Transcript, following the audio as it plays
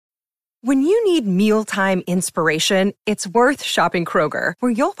When you need mealtime inspiration, it's worth shopping Kroger,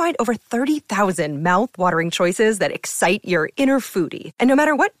 where you'll find over 30,000 mouth-watering choices that excite your inner foodie. And no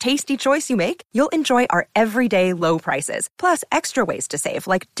matter what tasty choice you make, you'll enjoy our everyday low prices, plus extra ways to save,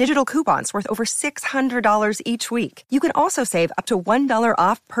 like digital coupons worth over $600 each week. You can also save up to $1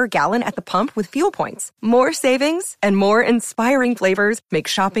 off per gallon at the pump with fuel points. More savings and more inspiring flavors make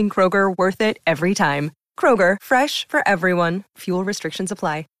shopping Kroger worth it every time. Kroger, fresh for everyone. Fuel restrictions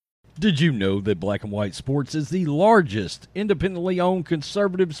apply. Did you know that Black and White Sports is the largest independently owned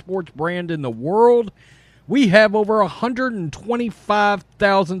conservative sports brand in the world? We have over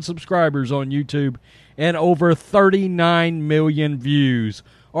 125,000 subscribers on YouTube and over 39 million views.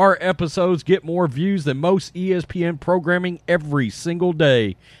 Our episodes get more views than most ESPN programming every single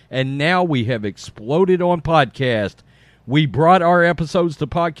day. And now we have exploded on podcast. We brought our episodes to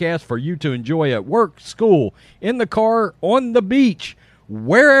podcast for you to enjoy at work, school, in the car, on the beach,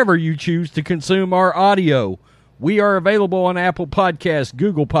 wherever you choose to consume our audio. We are available on Apple Podcasts,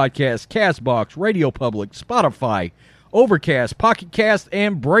 Google Podcasts, CastBox, Radio Public, Spotify, Overcast, Pocket Cast,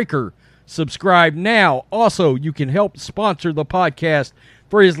 and Breaker. Subscribe now. Also, you can help sponsor the podcast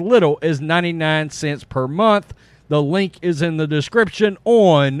for as little as 99 cents per month. The link is in the description.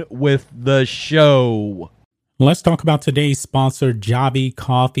 On with the show. Let's talk about today's sponsor, Javy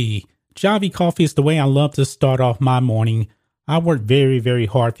Coffee. Javy Coffee is the way I love to start off my morning. I work very, very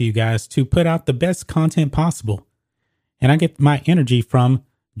hard for you guys to put out the best content possible. And I get my energy from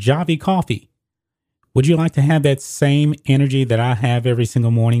Javy Coffee. Would you like to have that same energy that I have every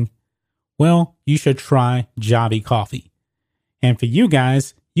single morning? Well, you should try Javy Coffee. And for you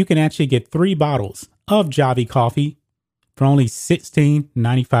guys, you can actually get 3 bottles of Javy Coffee for only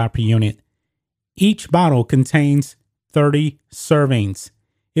 $16.95 per unit. Each bottle contains 30 servings.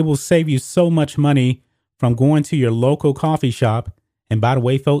 It will save you so much money from going to your local coffee shop. And by the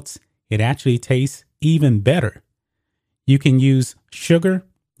way, folks, it actually tastes even better. You can use sugar.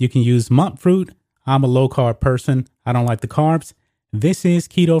 You can use monk fruit. I'm a low carb person. I don't like the carbs. This is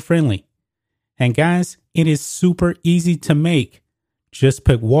keto friendly. And guys, it is super easy to make. Just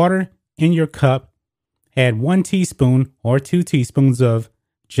put water in your cup, add 1 teaspoon or 2 teaspoons of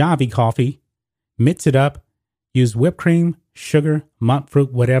Javy Coffee, mix it up, use whipped cream, sugar, monk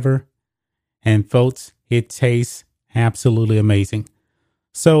fruit, whatever. And folks, it tastes absolutely amazing.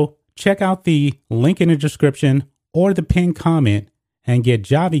 So check out the link in the description or the pinned comment and get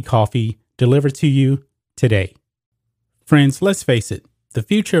Javy Coffee delivered to you today. Friends, let's face it. The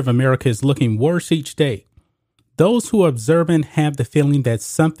future of America is looking worse each day. Those who are observant have the feeling that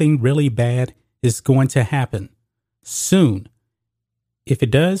something really bad is going to happen soon. If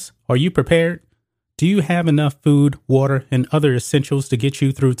it does, are you prepared? Do you have enough food, water, and other essentials to get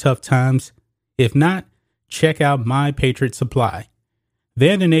you through tough times? If not, check out My Patriot Supply.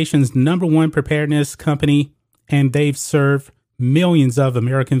 They're the nation's #1 preparedness company, and they've served millions of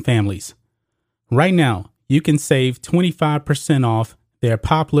American families. Right now, you can save 25% off their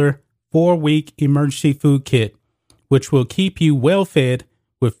popular 4-week emergency food kit, which will keep you well fed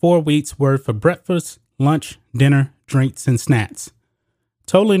with 4 weeks worth of breakfast, lunch, dinner, drinks, and snacks,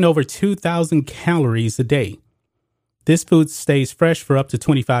 totaling over 2,000 calories a day. This food stays fresh for up to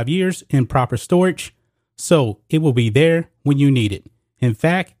 25 years in proper storage, so it will be there when you need it. In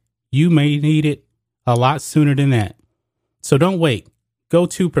fact, you may need it a lot sooner than that. So don't wait. Go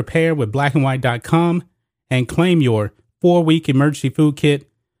to preparewithblackandwhite.com and claim your 4-week emergency food kit.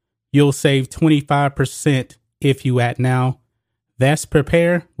 You'll save 25% if you act now. That's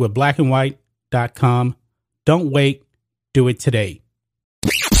preparewithblackandwhite.com. Don't wait. Do it today.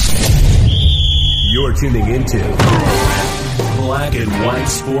 You're tuning into Black and White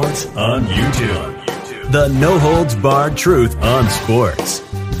Sports on YouTube. The no-holds-barred truth on sports.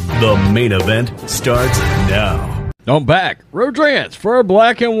 The main event starts now. I'm back. Rodrance for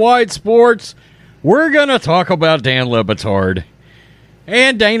Black and White Sports. We're going to talk about Dan Le Batard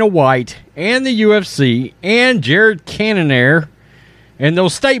and Dana White and the UFC and Jared Cannonier and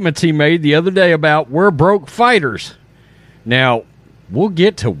those statements he made the other day about we're broke fighters. Now, we'll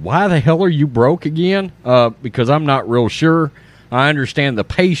get to why the hell are you broke again, because I'm not real sure. I understand the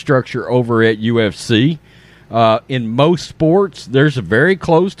pay structure over at UFC. In most sports, there's very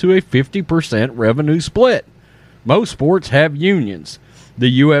close to a 50% revenue split. Most sports have unions.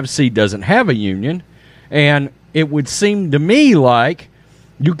 The UFC doesn't have a union, and it would seem to me like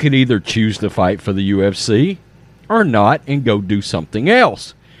you could either choose to fight for the UFC or not and go do something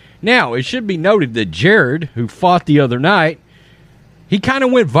else. Now, it should be noted that Jared, who fought the other night, he kind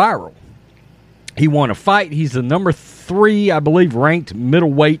of went viral. He won a fight. He's the number 3, I believe, ranked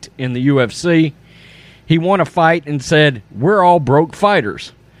middleweight in the UFC. He won a fight and said, we're all broke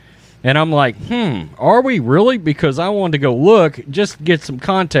fighters. And I'm like, are we really? Because I wanted to go look, just to get some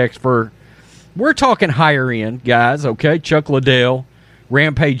context for, we're talking higher end guys, okay? Chuck Liddell,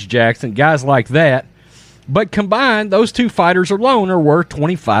 Rampage Jackson, guys like that. But combined, those two fighters alone are worth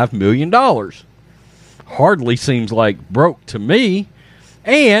 $25 million. Hardly seems like broke to me.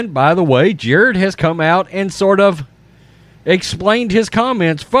 And, by the way, Jared has come out and sort of explained his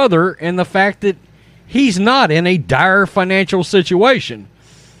comments further in the fact that he's not in a dire financial situation.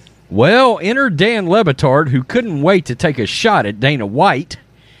 Well, enter Dan Le Batard, who couldn't wait to take a shot at Dana White.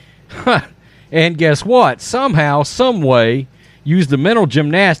 And guess what? Somehow, some way, used the mental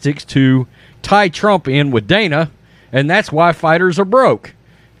gymnastics to tie Trump in with Dana, and that's why fighters are broke.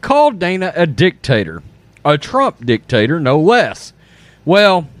 Called Dana a dictator. A Trump dictator, no less.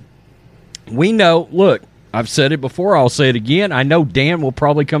 Well, we know, look, I've said it before, I'll say it again. I know Dan will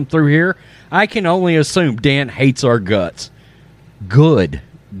probably come through here. I can only assume Dan hates our guts. Good.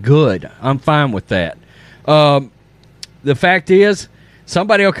 I'm fine with that. The fact is,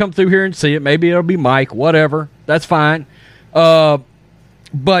 somebody will come through here and see it. Maybe it'll be Mike, whatever. That's fine. But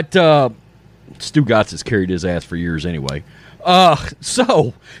Stu Gotts has carried his ass for years anyway.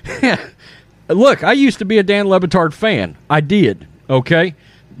 So, look, I used to be a Dan Le Batard fan. I did, okay?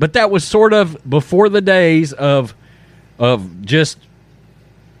 But that was sort of before the days of just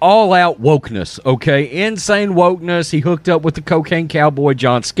all-out wokeness, okay? Insane wokeness. He hooked up with the cocaine cowboy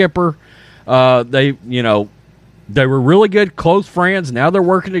John Skipper. They were really good, close friends. Now they're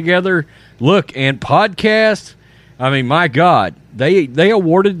working together. Look, and podcasts, I mean, my God, they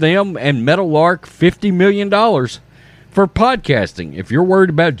awarded them and Meadowlark $50 million for podcasting. If you're worried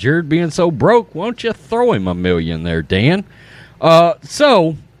about Jared being so broke, why don't you throw him $1 million there, Dan?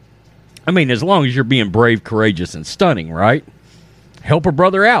 So, I mean, as long as you're being brave, courageous, and stunning, right? Help a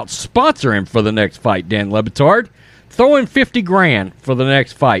brother out. Sponsor him for the next fight, Dan Le Batard. Throw him $50,000 for the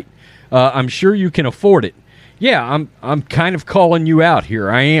next fight. I'm sure you can afford it. Yeah, I'm kind of calling you out here.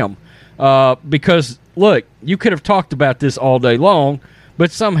 I am. Because, look, you could have talked about this all day long,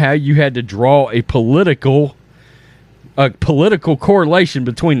 but somehow you had to draw a political correlation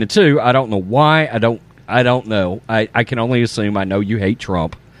between the two. I don't know why. I don't know. I can only assume. I know you hate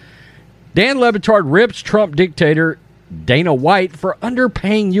Trump. Dan Le Batard rips Trump dictator Dana White for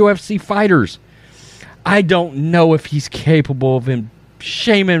underpaying UFC fighters. I don't know if he's capable of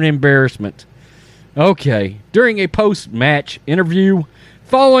shame and embarrassment. Okay, during a post-match interview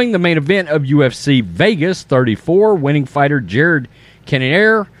following the main event of UFC Vegas 34, winning fighter Jared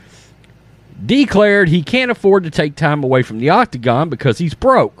Cannonier declared he can't afford to take time away from the octagon because he's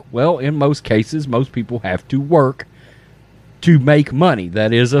broke. Well, in most cases, most people have to work to make money.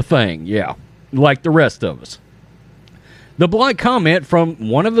 That is a thing, yeah, like the rest of us. The blunt comment from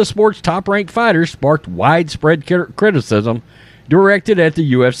one of the sport's top-ranked fighters sparked widespread criticism directed at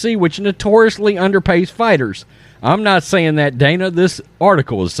the UFC, which notoriously underpays fighters. I'm not saying that, Dana. This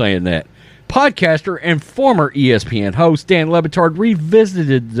article is saying that. Podcaster and former ESPN host Dan Le Batard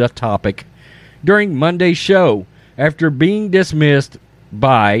revisited the topic during Monday's show after being dismissed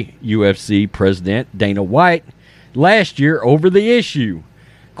by UFC President Dana White last year over the issue.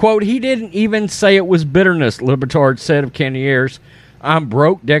 Quote, he didn't even say it was bitterness, Le Batard said of Cannonier's "I'm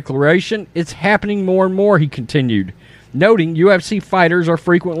broke" declaration. It's happening more and more, he continued, noting UFC fighters are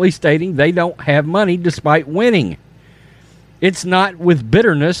frequently stating they don't have money despite winning. It's not with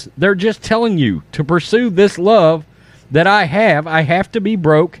bitterness. They're just telling you to pursue this love that I have to be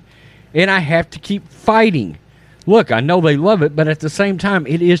broke, and I have to keep fighting. Look, I know they love it, but at the same time,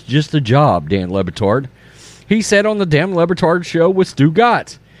 it is just a job, Dan Le Batard. He said on the Dan Le Batard show with Stu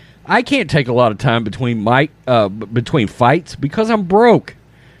Gotts, I can't take a lot of time between fights because I'm broke.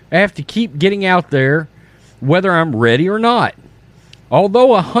 I have to keep getting out there whether I'm ready or not. Although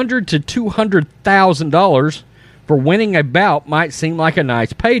 $100,000 to $200,000 for winning a bout might seem like a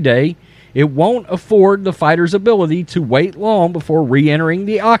nice payday, it won't afford the fighter's ability to wait long before re-entering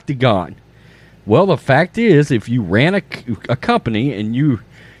the octagon. Well, the fact is, if you ran a company and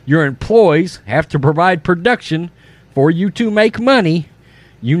your employees have to provide production for you to make money,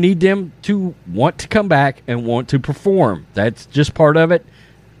 you need them to want to come back and want to perform. That's just part of it.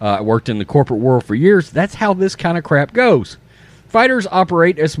 I worked in the corporate world for years. That's how this kind of crap goes. Fighters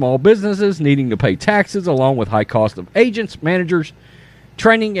operate as small businesses, needing to pay taxes along with high cost of agents, managers,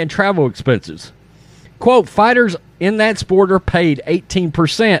 training, and travel expenses. Quote, fighters in that sport are paid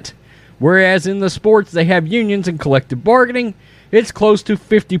 18%, whereas in the sports they have unions and collective bargaining. It's close to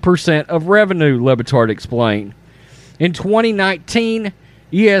 50% of revenue, Le Batard explained. In 2019,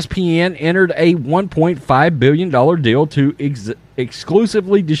 ESPN entered a $1.5 billion deal to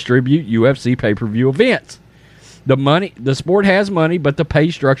exclusively distribute UFC pay-per-view events. The sport has money, but the pay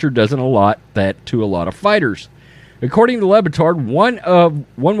structure doesn't allot that to a lot of fighters. According to Le Batard,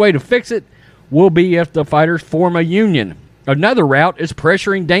 one way to fix it will be if the fighters form a union. Another route is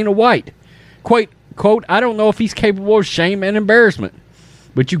pressuring Dana White. Quote, I don't know if he's capable of shame and embarrassment,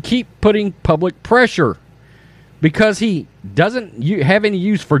 but you keep putting public pressure. Because he doesn't have any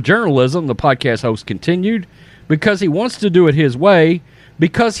use for journalism, the podcast host continued, because he wants to do it his way,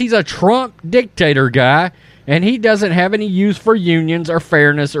 because he's a Trump dictator guy, and he doesn't have any use for unions or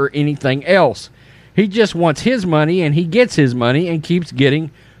fairness or anything else. He just wants his money, and he gets his money and keeps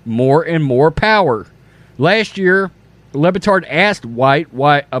getting more and more power. Last year, Le Batard asked White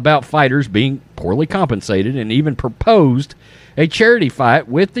about fighters being poorly compensated and even proposed a charity fight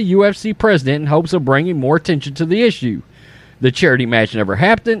with the UFC president in hopes of bringing more attention to the issue. The charity match never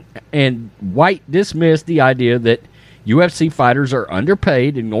happened, and White dismissed the idea that UFC fighters are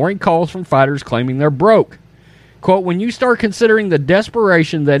underpaid, ignoring calls from fighters claiming they're broke. Quote, when you start considering the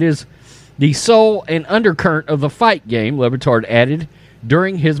desperation that is the soul and undercurrent of the fight game, Le Batard added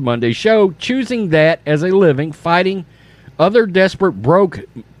during his Monday show, choosing that as a living, fighting other desperate broke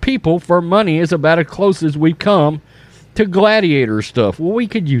people for money is about as close as we've come to gladiator stuff. Well, we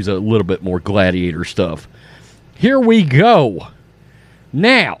could use a little bit more gladiator stuff. Here we go.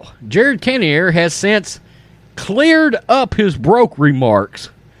 Now, Jared Cannonier has since cleared up his broke remarks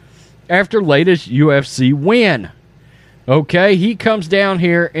after latest UFC win. Okay, he comes down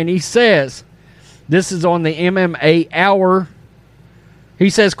here and he says, this is on the MMA Hour. He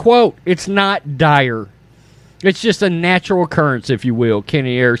says, quote, it's not dire. It's just a natural occurrence, if you will,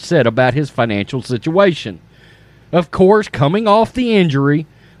 Cannonier said about his financial situation. Of course, coming off the injury,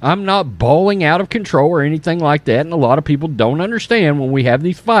 I'm not bawling out of control or anything like that, and a lot of people don't understand when we have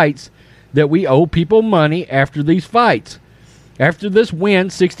these fights that we owe people money after these fights. After this win,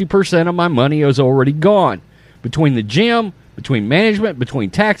 60% of my money is already gone. Between the gym, between management,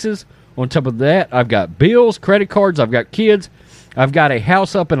 between taxes. On top of that, I've got bills, credit cards, I've got kids, I've got a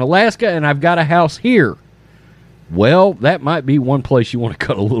house up in Alaska, and I've got a house here. Well, that might be one place you want to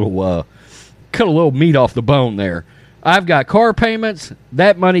cut a little meat off the bone there. I've got car payments.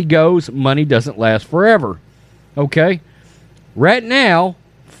 That money goes. Money doesn't last forever. Okay? Right now,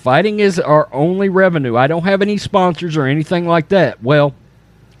 fighting is our only revenue. I don't have any sponsors or anything like that. Well,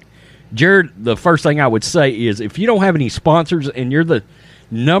 Jared, the first thing I would say is if you don't have any sponsors and you're the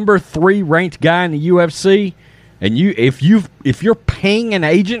number 3 ranked guy in the UFC, and if you're paying an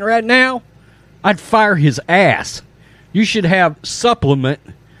agent right now, I'd fire his ass. You should have supplement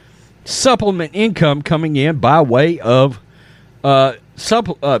income coming in by way of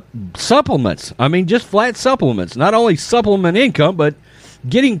supplements. I mean, just flat supplements. Not only supplement income, but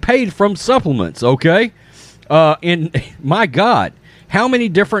getting paid from supplements, okay? And my God, how many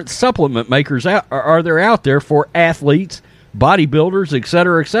different supplement makers are there out there for athletes, bodybuilders, et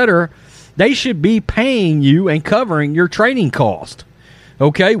cetera, et cetera? They should be paying you and covering your training cost.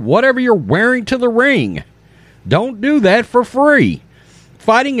 Okay, whatever you're wearing to the ring, don't do that for free.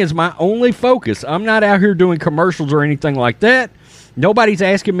 Fighting is my only focus. I'm not out here doing commercials or anything like that. Nobody's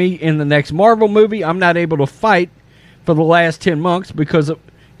asking me in the next Marvel movie. I'm not able to fight for the last 10 months because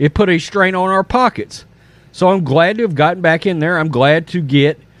it put a strain on our pockets. So I'm glad to have gotten back in there. I'm glad to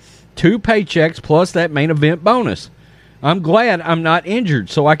get 2 paychecks plus that main event bonus. I'm glad I'm not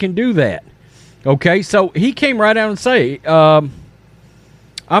injured so I can do that. Okay, so he came right out and say, I'm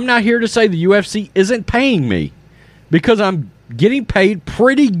not here to say the UFC isn't paying me because I'm getting paid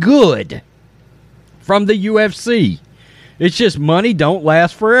pretty good from the UFC. It's just money don't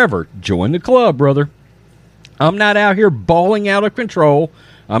last forever. Join the club, brother. I'm not out here bawling out of control.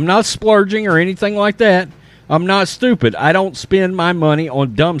 I'm not splurging or anything like that. I'm not stupid. I don't spend my money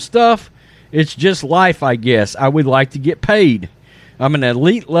on dumb stuff. It's just life, I guess. I would like to get paid. I'm an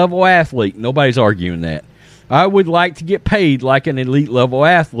elite level athlete. Nobody's arguing that. I would like to get paid like an elite level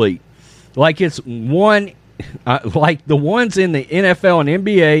athlete. Like it's one, like the ones in the NFL and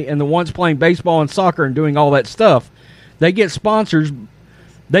NBA and the ones playing baseball and soccer and doing all that stuff. They get sponsors.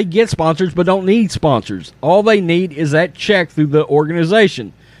 They get sponsors but don't need sponsors. All they need is that check through the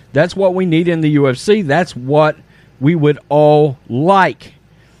organization. That's what we need in the UFC. That's what we would all like.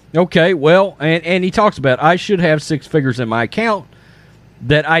 Okay, well, and he talks about I should have 6 figures in my account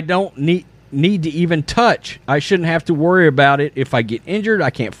that I don't need to even touch. I shouldn't have to worry about it. If I get injured, I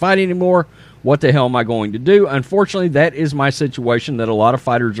can't fight anymore. What the hell am I going to do? Unfortunately, that is my situation that a lot of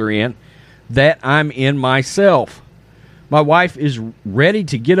fighters are in, that I'm in myself. My wife is ready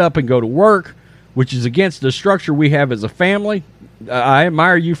to get up and go to work, which is against the structure we have as a family. I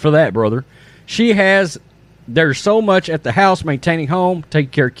admire you for that, brother. There's so much at the house, maintaining home, taking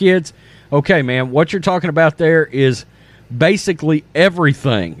care of kids. Okay, man, what you're talking about there is basically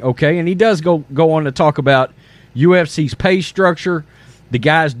everything, okay? And he does go on to talk about UFC's pay structure. The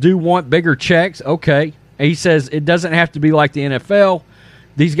guys do want bigger checks, okay. And he says it doesn't have to be like the NFL.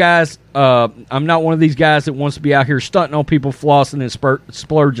 These guys, I'm not one of these guys that wants to be out here stunting on people, flossing and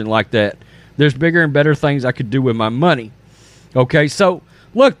splurging like that. There's bigger and better things I could do with my money. Okay, so,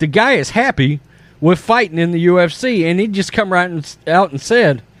 look, the guy is happy with fighting in the UFC, and he just come right out and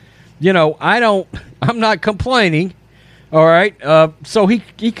said, you know, I'm not complaining, all right? So he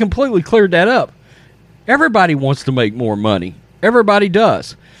completely cleared that up. Everybody wants to make more money. Everybody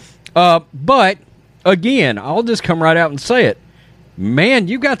does. But, again, I'll just come right out and say it. Man,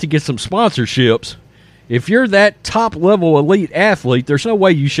 you got to get some sponsorships. If you're that top-level elite athlete, there's no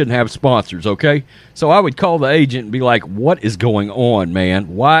way you shouldn't have sponsors, okay? So I would call the agent and be like, what is going on,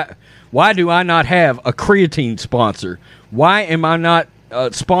 man? Why do I not have a creatine sponsor? Why am I not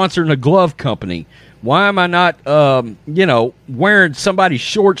sponsoring a glove company? Why am I not, wearing somebody's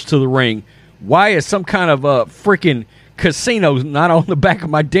shorts to the ring? Why is some kind of freaking casino not on the back of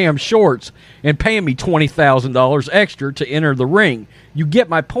my damn shorts and paying me $20,000 extra to enter the ring? You get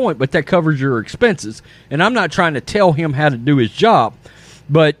my point, but that covers your expenses. And I'm not trying to tell him how to do his job,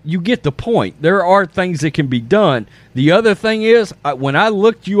 but you get the point. There are things that can be done. The other thing is, when I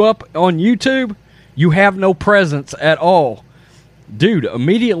looked you up on YouTube, you have no presence at all. Dude,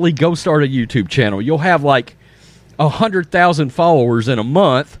 immediately go start a YouTube channel. You'll have like 100,000 followers in a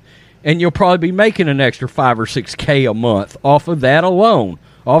month, and you'll probably be making an extra 5 or 6K a month off of that alone,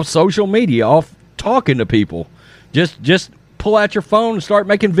 off social media, off talking to people. Just pull out your phone and start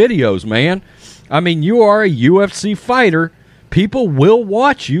making videos, man. I mean, you are a UFC fighter. People will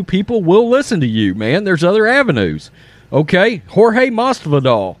watch you. People will listen to you, man. There's other avenues. Okay? Jorge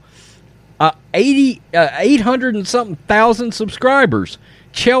Masvidal, 800 and something thousand subscribers.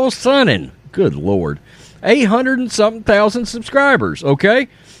 Chael Sonnen, good Lord, 800 and something thousand subscribers, okay?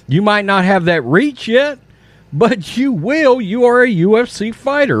 You might not have that reach yet, but you will. You are a UFC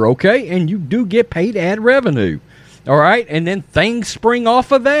fighter, okay? And you do get paid ad revenue, all right? And then things spring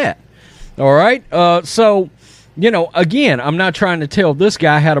off of that, all right? So, again, I'm not trying to tell this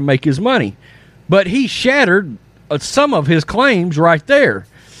guy how to make his money, but he shattered some of his claims right there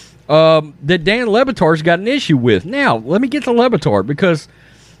that Dan Le Batard's got an issue with. Now, let me get to Le Batard, because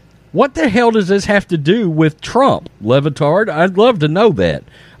what the hell does this have to do with Trump, Le Batard? I'd love to know that.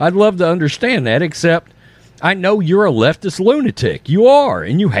 I'd love to understand that, except I know you're a leftist lunatic. You are,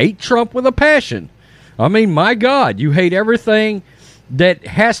 and you hate Trump with a passion. I mean, my God, you hate everything that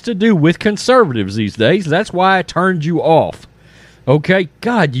has to do with conservatives these days. That's why I turned you off. Okay?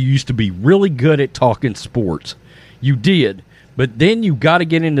 God, you used to be really good at talking sports. You did. But then you got to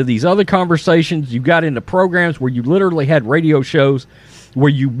get into these other conversations. You got into programs where you literally had radio shows where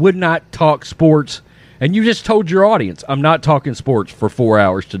you would not talk sports, and you just told your audience, I'm not talking sports for 4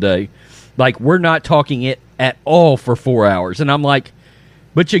 hours today. Like, we're not talking it at all for 4 hours. And I'm like,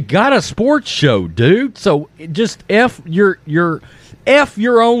 but you got a sports show, dude. So just F your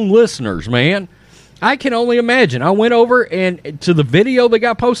own listeners, man. I can only imagine. I went over and to the video that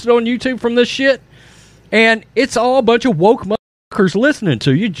got posted on YouTube from this shit, and it's all a bunch of woke motherfuckers listening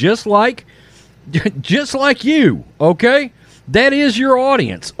to you, just like you, okay? That is your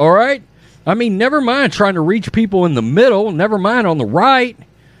audience, all right? I mean, never mind trying to reach people in the middle, never mind on the right,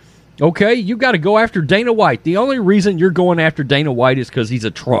 okay? You got to go after Dana White. The only reason you're going after Dana White is because he's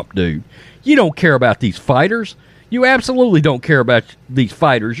a Trump dude. You don't care about these fighters. You absolutely don't care about these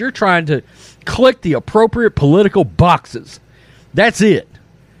fighters. You're trying to click the appropriate political boxes. That's it.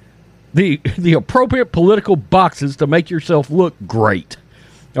 The appropriate political boxes to make yourself look great,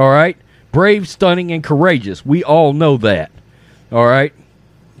 all right? Brave, stunning, and courageous. We all know that. All right.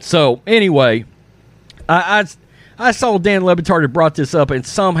 So anyway, I saw Dan Le Batard had brought this up and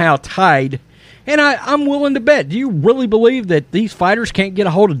somehow tied, and I'm willing to bet. Do you really believe that these fighters can't get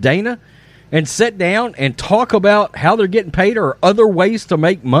a hold of Dana and sit down and talk about how they're getting paid or other ways to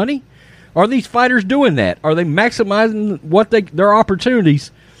make money? Are these fighters doing that? Are they maximizing their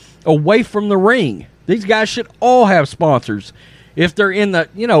opportunities away from the ring? These guys should all have sponsors. If they're in the,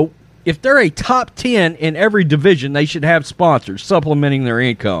 if they're a top 10 in every division, they should have sponsors supplementing their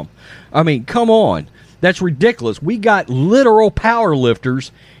income. I mean, come on. That's ridiculous. We got literal power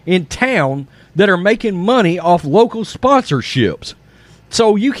lifters in town that are making money off local sponsorships.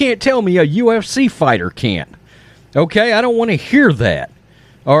 So you can't tell me a UFC fighter can't. Okay? I don't want to hear that.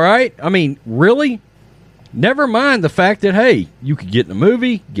 All right? I mean, really? Never mind the fact that, hey, you could get in a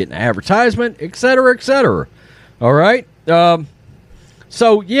movie, get an advertisement, etc., etc. All right?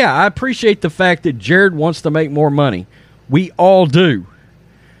 So, yeah, I appreciate the fact that Jared wants to make more money. We all do.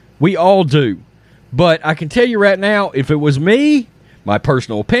 We all do. But I can tell you right now, if it was me, my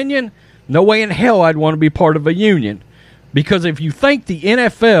personal opinion, no way in hell I'd want to be part of a union. Because if you think the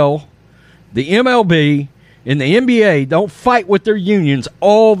NFL, the MLB, and the NBA don't fight with their unions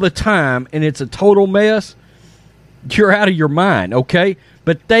all the time and it's a total mess, you're out of your mind, okay?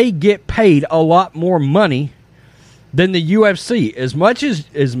 But they get paid a lot more money than the UFC, as well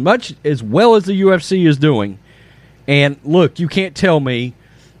as the UFC is doing. And look, you can't tell me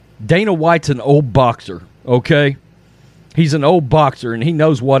Dana White's an old boxer, okay? He's an old boxer, and he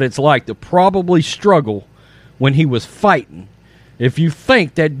knows what it's like to probably struggle when he was fighting. If you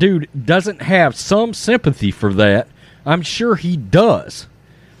think that dude doesn't have some sympathy for that, I'm sure he does,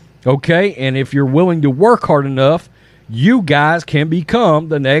 okay? And if you're willing to work hard enough, you guys can become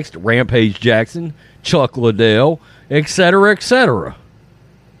the next Rampage Jackson, Chuck Liddell, etc., etc.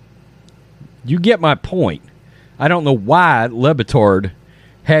 You get my point. I don't know why Le Batard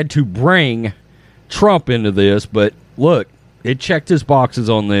had to bring Trump into this, but look, it checked his boxes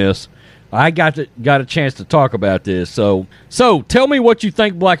on this. I got a chance to talk about this. So tell me what you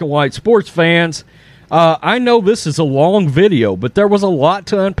think, Black and White sports fans. I know this is a long video, but there was a lot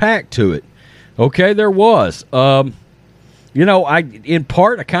to unpack to it. Okay, there was. I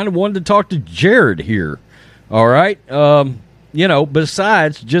kind of wanted to talk to Jared here. All right.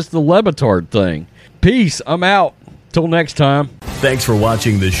 Besides just the Le Batard thing. Peace. I'm out. Till next time. Thanks for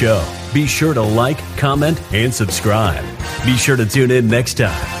watching the show. Be sure to like, comment, and subscribe. Be sure to tune in next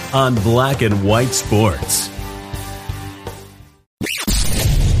time on Black and White Sports.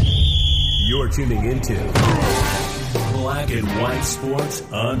 You're tuning into Black and White Sports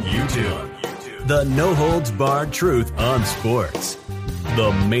on YouTube. The no-holds-barred truth on sports.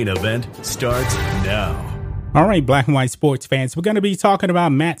 The main event starts now. All right, Black and White sports fans, we're going to be talking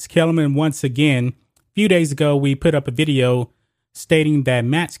about Max Kellerman once again. A few days ago, we put up a video stating that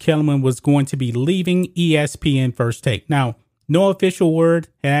Max Kellerman was going to be leaving ESPN First Take. Now, no official word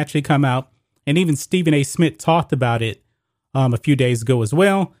had actually come out, and even Stephen A. Smith talked about it a few days ago as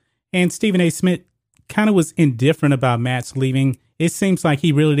well. And Stephen A. Smith kind of was indifferent about Max leaving. It seems like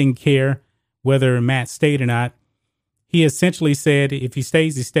he really didn't care whether Matt stayed or not. He essentially said if he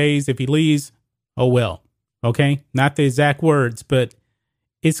stays, he stays. If he leaves, oh well. Okay? Not the exact words, but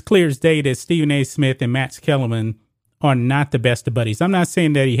it's clear as day that Stephen A. Smith and Max Kellerman are not the best of buddies. I'm not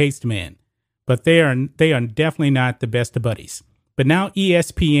saying that he hates the man, but they are definitely not the best of buddies. But now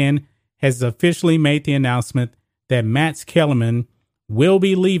ESPN has officially made the announcement that Max Kellerman will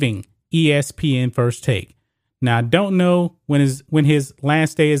be leaving ESPN First Take. Now, I don't know when his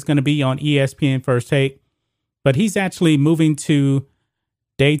last day is going to be on ESPN First Take, but he's actually moving to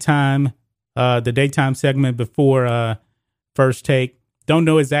daytime, the daytime segment before First Take. Don't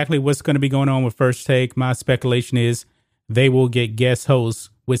know exactly what's going to be going on with First Take. My speculation is they will get guest hosts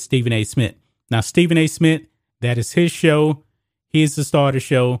with Stephen A. Smith. Now, Stephen A. Smith, that is his show. He's the star of the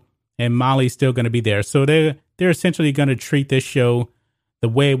show, and Molly's still going to be there. So they're essentially going to treat this show the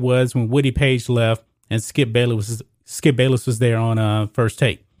way it was when Woody Page left and Skip Bayless was there on First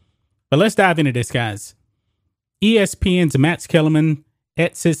Take. But let's dive into this, guys. ESPN's Max Kellerman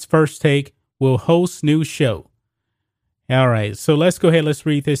exits First Take, will host new show. All right, so let's go ahead. Let's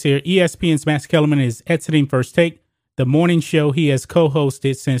read this here. ESPN's Max Kellerman is exiting First Take, the morning show he has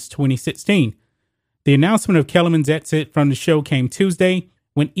co-hosted since 2016. The announcement of Kellerman's exit from the show came Tuesday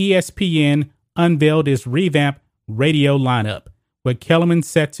when ESPN unveiled its revamped radio lineup, with Kellerman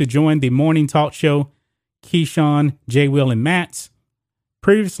set to join the morning talk show Keyshawn, J. Will, and Max,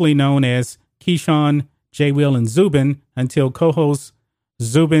 previously known as Keyshawn, J. Will, and Zubin, until co-host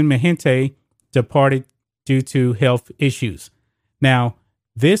Zubin Mehenti departed due to health issues. Now,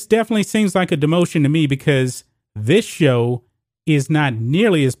 this definitely seems like a demotion to me because this show is not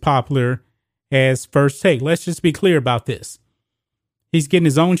nearly as popular as First Take. Let's just be clear about this. He's getting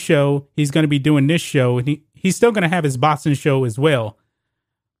his own show. He's going to be doing this show, and he's still going to have his boxing show as well.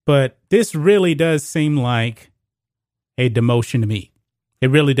 But this really does seem like a demotion to me.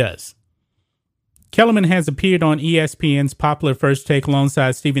 It really does. Kellerman has appeared on ESPN's popular First Take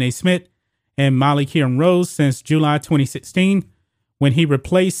alongside Stephen A. Smith and Molly Kieran Rose since July 2016, when he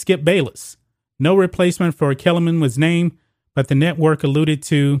replaced Skip Bayless. No replacement for Kellerman was named, but the network alluded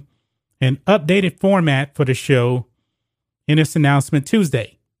to an updated format for the show in its announcement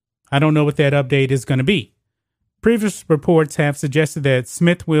Tuesday. I don't know what that update is going to be. Previous reports have suggested that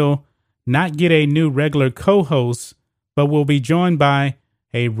Smith will not get a new regular co-host, but will be joined by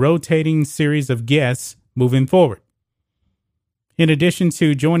a rotating series of guests moving forward. In addition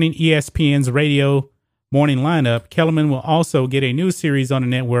to joining ESPN's radio morning lineup, Kellerman will also get a new series on the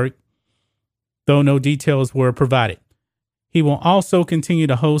network, though no details were provided. He will also continue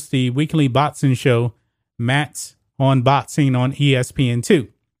to host the weekly boxing show, Matt's on Boxing on ESPN2.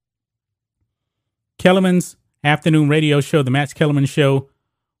 Kellerman's afternoon radio show, The Matt Kellerman Show,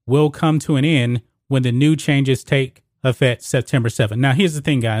 will come to an end when the new changes take effect September 7th. Now, here's the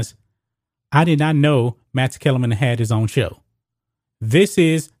thing, guys. I did not know Matt Kellerman had his own show. This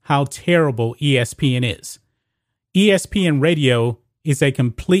is how terrible ESPN is. ESPN Radio is a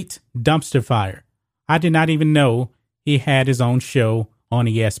complete dumpster fire. I did not even know he had his own show on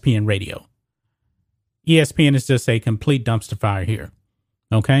ESPN Radio. ESPN is just a complete dumpster fire here.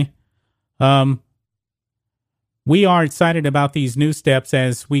 Okay? We are excited about these new steps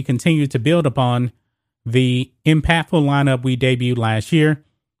as we continue to build upon the impactful lineup we debuted last year,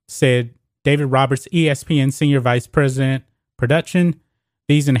 said David Roberts, ESPN Senior Vice President, Production.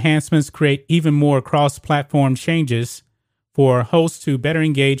 These enhancements create even more cross-platform changes for hosts to better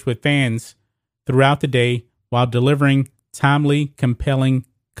engage with fans throughout the day while delivering timely, compelling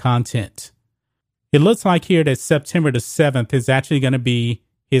content. It looks like here that September the 7th is actually going to be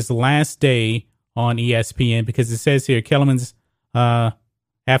his last day on ESPN because it says here Kellerman's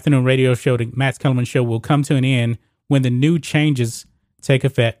afternoon radio show, the Matt Kellerman Show, will come to an end when the new changes take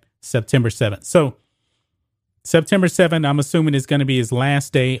effect September 7th. So September 7th, I'm assuming, is going to be his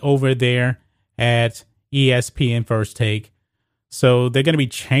last day over there at ESPN First Take. So they're going to be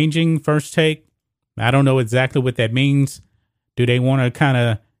changing First Take. I don't know exactly what that means. Do they want to kind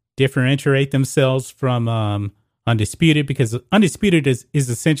of differentiate themselves from Undisputed? Because Undisputed is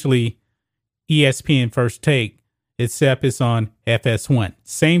essentially ESPN First Take, except it's on FS1.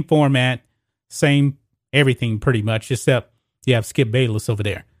 Same format, same everything pretty much, except you have Skip Bayless over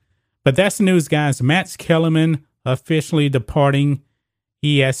there. But that's the news, guys. Matt Kellerman officially departing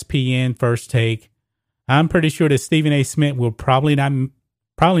ESPN First Take. I'm pretty sure that Stephen A. Smith will probably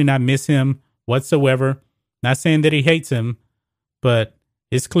not miss him whatsoever. Not saying that he hates him, but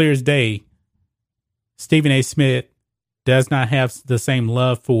it's clear as day. Stephen A. Smith does not have the same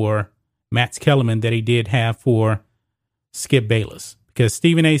love for Matt Kellerman that he did have for Skip Bayless, because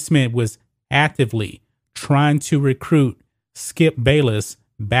Stephen A. Smith was actively trying to recruit Skip Bayless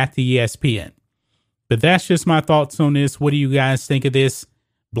back to ESPN. But that's just my thoughts on this. What do you guys think of this?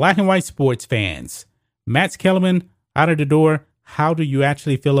 Black and white sports fans, Matt Kellerman out of the door. How do you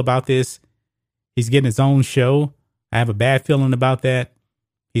actually feel about this? He's getting his own show. I have a bad feeling about that.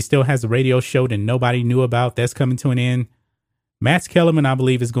 He still has a radio show that nobody knew about. That's coming to an end. Matt Kellerman, I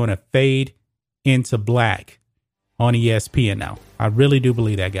believe, is going to fade into black on ESPN now. I really do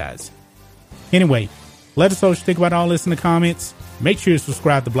believe that, guys. Anyway, let us know what you think about all this in the comments. Make sure you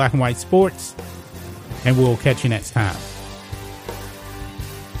subscribe to Black and White Sports, and we'll catch you next time.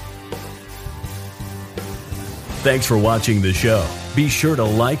 Thanks for watching the show. Be sure to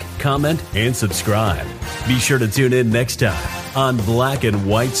like, comment, and subscribe. Be sure to tune in next time on Black and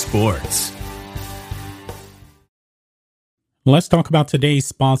White Sports. Let's talk about today's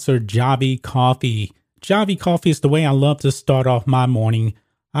sponsor, Javy Coffee. Javy Coffee is the way I love to start off my morning.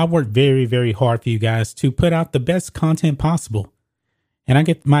 I work very, very hard for you guys to put out the best content possible. And I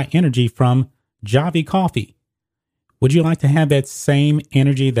get my energy from Javy Coffee. Would you like to have that same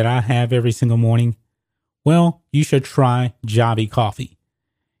energy that I have every single morning? Well, you should try Javy Coffee.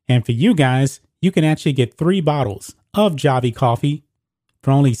 And for you guys, you can actually get 3 bottles of Javy Coffee for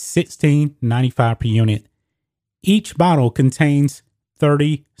only $16.95 per unit. Each bottle contains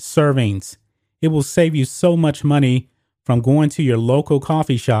 30 servings. It will save you so much money from going to your local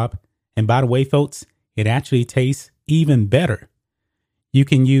coffee shop. And by the way, folks, it actually tastes even better. You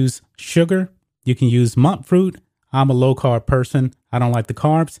can use sugar. You can use monk fruit. I'm a low carb person. I don't like the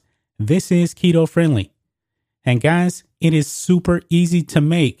carbs. This is keto friendly. And guys, it is super easy to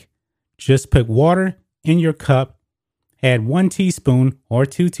make. Just put water in your cup, add 1 teaspoon or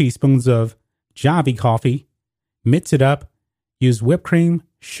 2 teaspoons of Javy Coffee, mix it up, use whipped cream,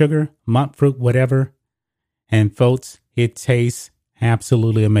 sugar, monk fruit, whatever. And folks, it tastes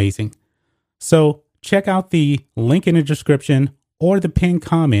absolutely amazing. So check out the link in the description or the pinned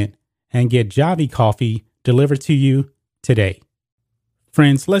comment and get Javy Coffee delivered to you today.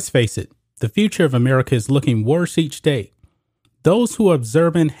 Friends, let's face it. The future of America is looking worse each day. Those who are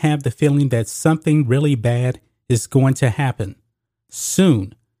observant have the feeling that something really bad is going to happen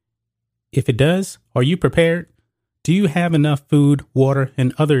soon. If it does, are you prepared? Do you have enough food, water,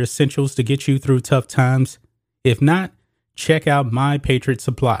 and other essentials to get you through tough times? If not, check out My Patriot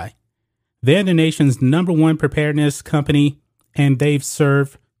Supply. They're the nation's #1 preparedness company, and they've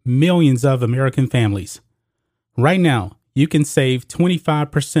served millions of American families. Right now, you can save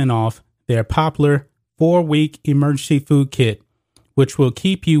 25% off their popular 4-week emergency food kit, which will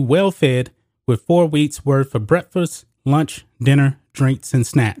keep you well fed with 4 weeks worth of breakfast, lunch, dinner, drinks, and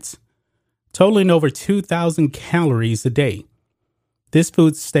snacks, totaling over 2,000 calories a day. This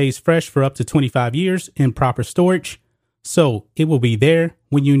food stays fresh for up to 25 years in proper storage, so it will be there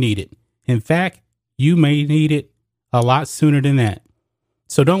when you need it. In fact, you may need it a lot sooner than that.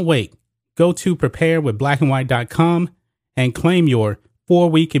 So don't wait. Go to preparewithblackandwhite.com and claim your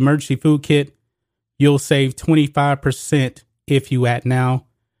 4-week emergency food kit. You'll save 25% if you act now.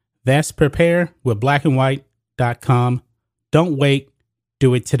 That's preparewithblackandwhite.com. Don't wait.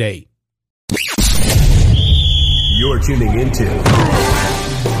 Do it today. You're tuning into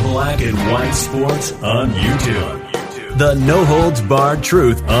Black and White Sports on YouTube. The no-holds-barred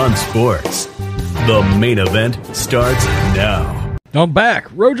truth on sports. The main event starts now. I'm back.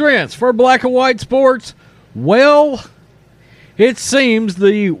 Rodrance for Black and White Sports. Well, it seems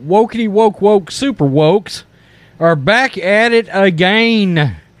the wokety woke super wokes are back at it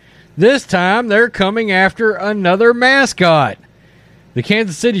again. This time they're coming after another mascot. The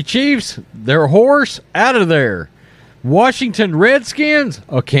Kansas City Chiefs, their horse, out of there. Washington Redskins,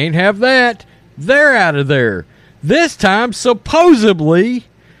 oh, can't have that. They're out of there. This time, supposedly,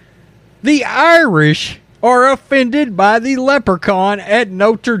 the Irish are offended by the leprechaun at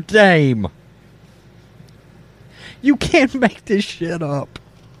Notre Dame. You can't make this shit up.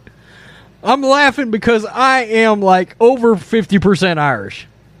 I'm laughing because I am like over 50% Irish,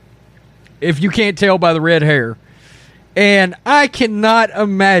 if you can't tell by the red hair. And I cannot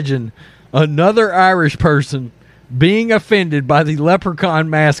imagine another Irish person being offended by the leprechaun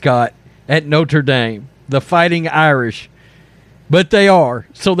mascot at Notre Dame, the Fighting Irish. But they are.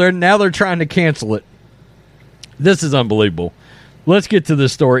 So they're trying to cancel it. This is unbelievable. Let's get to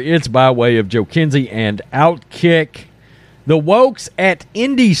this story. It's by way of Joe Kinsey and Outkick. The Wokes at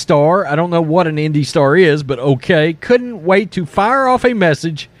Indy Star, I don't know what an Indy Star is, but okay, couldn't wait to fire off a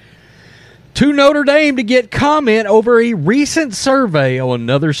message to Notre Dame to get comment over a recent survey,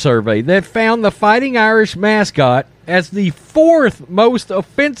 another survey, that found the Fighting Irish mascot as the 4th most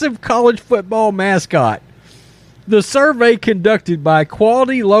offensive college football mascot. The survey, conducted by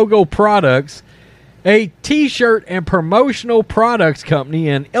Quality Logo Products, a t-shirt and promotional products company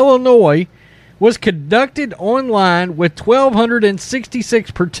in Illinois, was conducted online with 1,266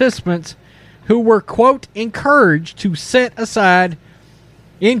 participants who were, quote, encouraged to set aside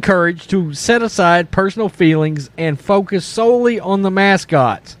personal feelings and focus solely on the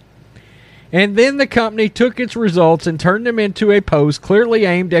mascots. And then the company took its results and turned them into a post clearly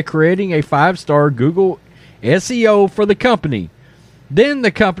aimed at creating a 5-star Google SEO for the company. Then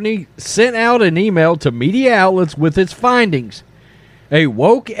the company sent out an email to media outlets with its findings. A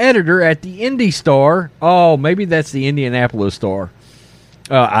woke editor at the Indy Star, oh, maybe that's the Indianapolis Star,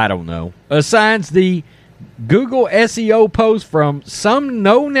 I don't know, assigns the Google SEO post from some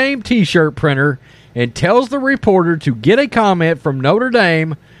no-name t-shirt printer and tells the reporter to get a comment from Notre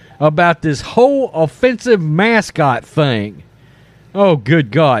Dame about this whole offensive mascot thing. Oh,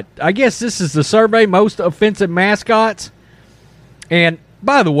 good God. I guess this is the survey most offensive mascots. And,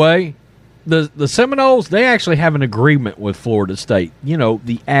 by the way, the Seminoles, they actually have an agreement with Florida State. You know,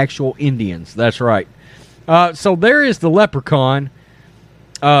 the actual Indians. That's right. So there is the leprechaun.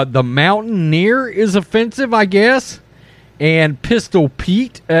 The Mountaineer is offensive, I guess. And Pistol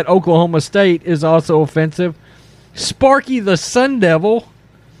Pete at Oklahoma State is also offensive. Sparky the Sun Devil.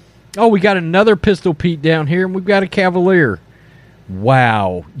 Oh, we got another Pistol Pete down here, and we've got a Cavalier.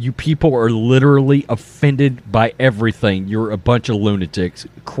 Wow, you people are literally offended by everything. You're a bunch of lunatics,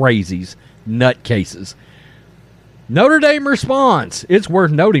 crazies, nutcases. Notre Dame responds. It's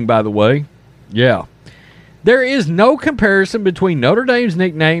worth noting, by the way. Yeah. There is no comparison between Notre Dame's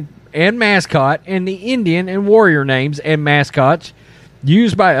nickname and mascot and the Indian and Warrior names and mascots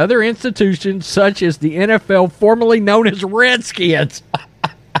used by other institutions such as the NFL, formerly known as Redskins.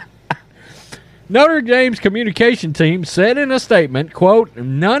 Notre Dame's communication team said in a statement, quote,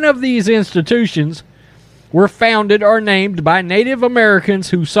 none of these institutions were founded or named by Native Americans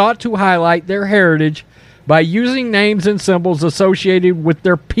who sought to highlight their heritage by using names and symbols associated with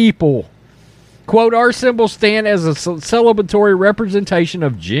their people. Quote, our symbols stand as a celebratory representation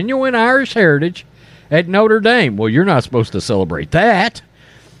of genuine Irish heritage at Notre Dame. Well, you're not supposed to celebrate that.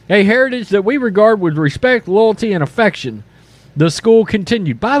 A heritage that we regard with respect, loyalty, and affection. The school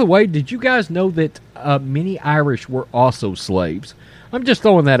continued. By the way, did you guys know that many Irish were also slaves? I'm just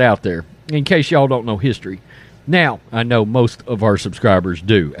throwing that out there in case y'all don't know history. Now, I know most of our subscribers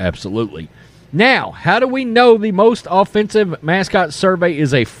do, absolutely. Now, how do we know the most offensive mascot survey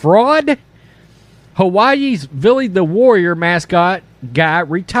is a fraud? Hawaii's Billy the Warrior mascot guy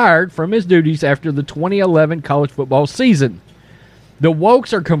retired from his duties after the 2011 college football season. The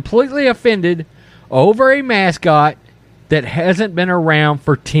Wokes are completely offended over a mascot that hasn't been around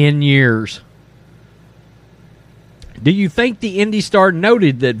for 10 years. Do you think the Indy Star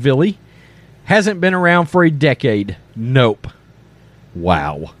noted that Villy hasn't been around for a decade? Nope.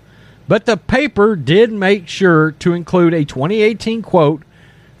 Wow. But the paper did make sure to include a 2018 quote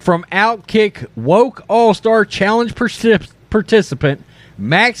from Outkick Woke All-Star Challenge participant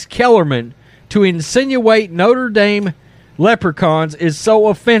Max Kellerman to insinuate Notre Dame leprechauns is so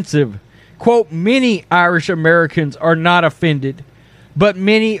offensive. Quote, many Irish Americans are not offended, but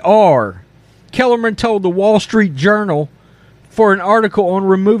many are. Kellerman told the Wall Street Journal for an article on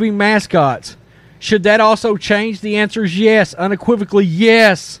removing mascots. Should that also change? The answer is yes, unequivocally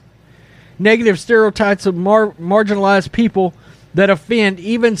yes. Negative stereotypes of marginalized people that offend,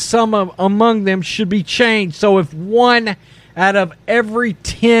 even some among them, should be changed. So if 1 out of every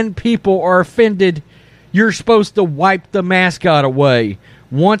 10 people are offended, you're supposed to wipe the mascot away.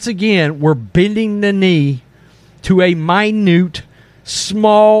 Once again, we're bending the knee to a minute,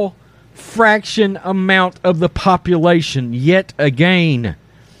 small fraction amount of the population yet again.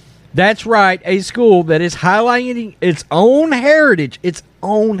 That's right, a school that is highlighting its own heritage,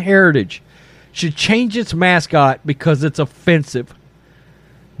 should change its mascot because it's offensive.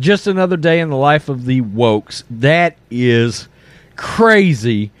 Just another day in the life of the Wokes. That is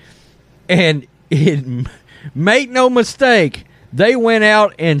crazy. And make no mistake, they went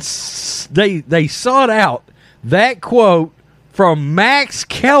out and they sought out that quote from Max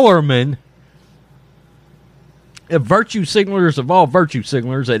Kellerman, a virtue signalers of all virtue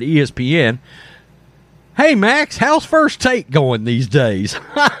signalers at ESPN. Hey, Max, how's First Take going these days?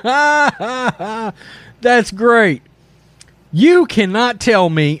 That's great. You cannot tell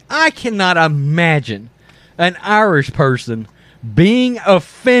me, I cannot imagine an Irish person being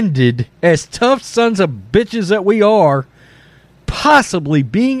offended, as tough sons of bitches that we are, possibly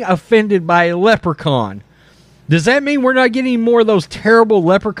being offended by a leprechaun. Does that mean we're not getting more of those terrible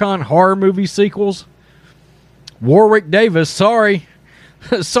leprechaun horror movie sequels? Warwick Davis, sorry.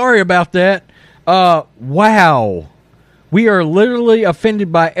 Sorry about that. Wow. We are literally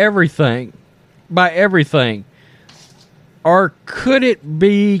offended by everything. Or could it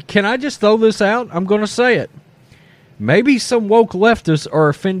be, can I just throw this out? I'm going to say it. Maybe some woke leftists are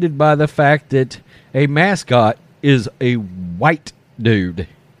offended by the fact that a mascot is a white dude.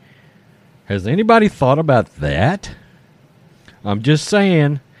 Has anybody thought about that? I'm just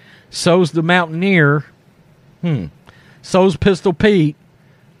saying. So's the Mountaineer. So's Pistol Pete.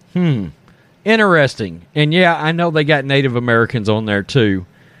 Interesting. And yeah, I know they got Native Americans on there too.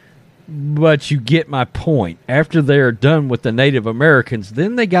 But you get my point. After they're done with the Native Americans,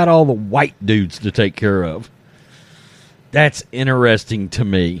 then they got all the white dudes to take care of. That's interesting to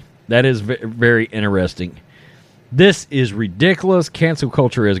me. That is very interesting. This is ridiculous. Cancel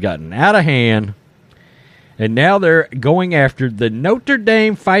culture has gotten out of hand. And now they're going after the Notre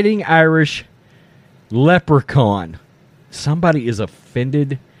Dame Fighting Irish leprechaun. Somebody is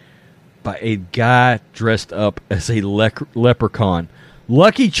offended by a guy dressed up as a leprechaun.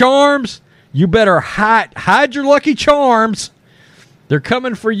 Lucky Charms, you better hide your Lucky Charms. They're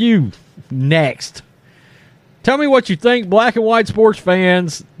coming for you next. Tell me what you think, black and white sports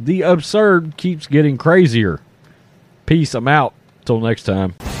fans. The absurd keeps getting crazier. Peace. I'm out. Till next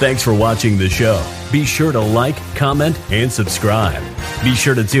time. Thanks for watching the show. Be sure to like, comment, and subscribe. Be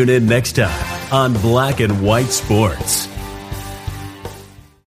sure to tune in next time on Black and White Sports.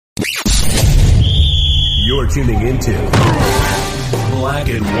 You're tuning into Black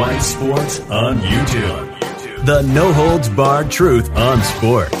and White Sports on YouTube. The no-holds-barred truth on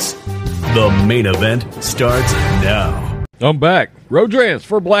sports. The main event starts now. I'm back. Rodrance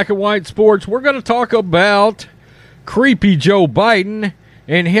for Black and White Sports. We're going to talk about creepy Joe Biden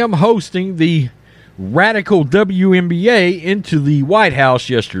and him hosting the radical WNBA into the White House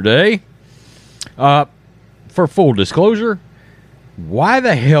yesterday. For full disclosure, why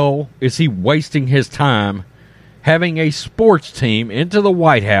the hell is he wasting his time having a sports team into the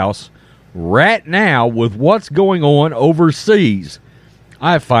White House right now with what's going on overseas?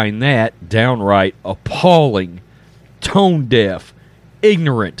 I find that downright appalling, tone deaf,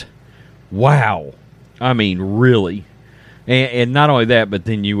 ignorant. Wow. I mean, really. And not only that, but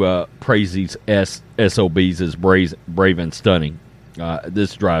then you praise these SOBs as brave and stunning.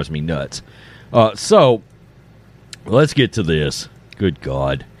 This drives me nuts. So, let's get to this. Good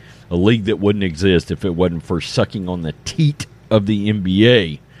God. A league that wouldn't exist if it wasn't for sucking on the teat of the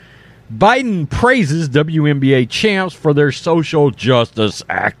NBA. Biden praises WNBA champs for their social justice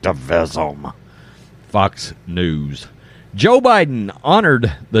activism. Fox News. Joe Biden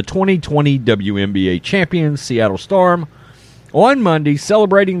honored the 2020 WNBA champions Seattle Storm on Monday,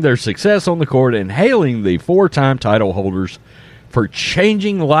 celebrating their success on the court and hailing the 4-time title holders for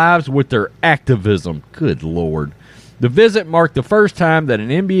changing lives with their activism. Good Lord. The visit marked the first time that an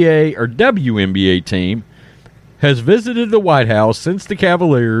NBA or WNBA team has visited the White House since the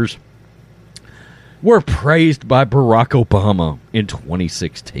Cavaliers were praised by Barack Obama in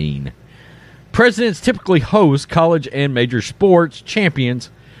 2016. Presidents typically host college and major sports champions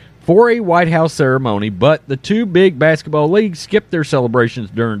for a White House ceremony, but the two big basketball leagues skipped their celebrations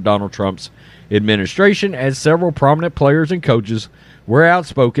during Donald Trump's administration, as several prominent players and coaches were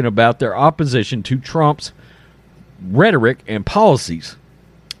outspoken about their opposition to Trump's rhetoric and policies.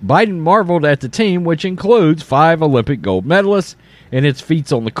 Biden marveled at the team, which includes 5 Olympic gold medalists, and its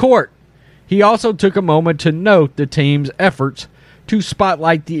feats on the court. He also took a moment to note the team's efforts to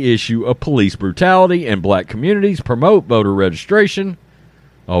spotlight the issue of police brutality in black communities, promote voter registration.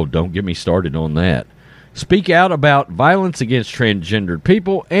 Oh, don't get me started on that. Speak out about violence against transgendered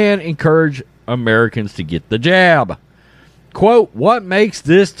people, and encourage Americans to get the jab. Quote, what makes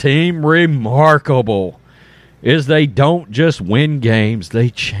this team remarkable is they don't just win games, they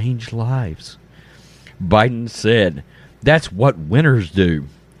change lives. Biden said, that's what winners do.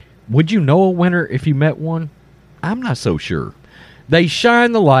 Would you know a winner if you met one? I'm not so sure. They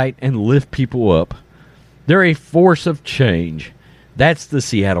shine the light and lift people up. They're a force of change. That's the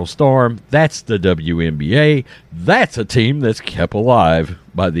Seattle Storm. That's the WNBA. That's a team that's kept alive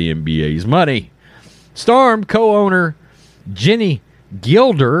by the NBA's money. Storm co-owner Jenny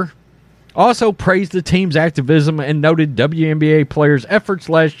Gilder also praised the team's activism and noted WNBA players' efforts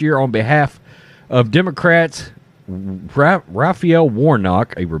last year on behalf of Democrats Raphael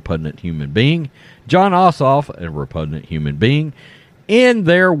Warnock, a repugnant human being, John Ossoff, a repugnant human being, in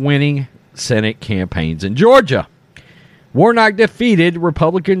their winning Senate campaigns in Georgia. Warnock defeated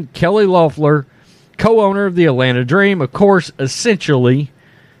Republican Kelly Loeffler, co-owner of the Atlanta Dream. Of course, essentially,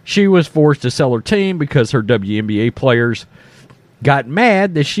 she was forced to sell her team because her WNBA players got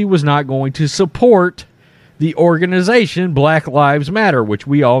mad that she was not going to support the organization Black Lives Matter, which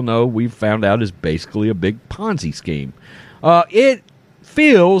we all know, we've found out, is basically a big Ponzi scheme. It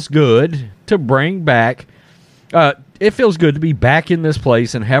feels good to bring back... it feels good to be back in this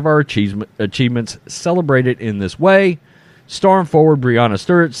place and have our achievements celebrated in this way, Storm forward Breanna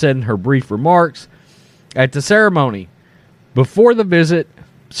Stewart said in her brief remarks at the ceremony. Before the visit,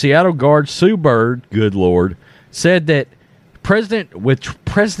 Seattle guard Sue Bird, good Lord, said that with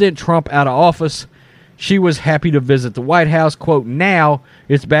President Trump out of office, she was happy to visit the White House. Quote, now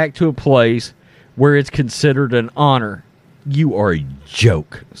it's back to a place where it's considered an honor. You are a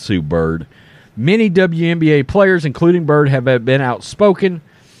joke, Sue Bird. Many WNBA players, including Bird, have been outspoken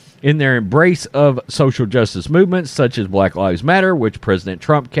in their embrace of social justice movements such as Black Lives Matter, which President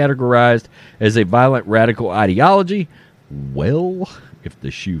Trump categorized as a violent radical ideology. Well, if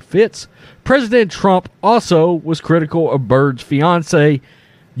the shoe fits. President Trump also was critical of Bird's fiancée,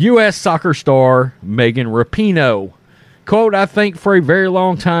 U.S. soccer star Megan Rapinoe. Quote, I think for a very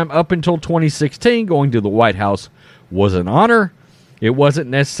long time, up until 2016, going to the White House was an honor. It wasn't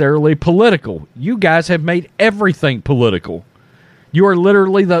necessarily political. You guys have made everything political. You are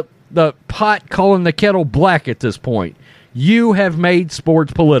literally the pot calling the kettle black at this point. You have made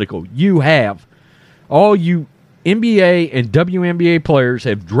sports political. You have. All you NBA and WNBA players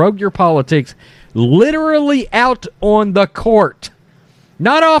have drugged your politics literally out on the court.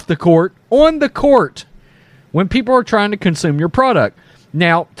 Not off the court, on the court, when people are trying to consume your product.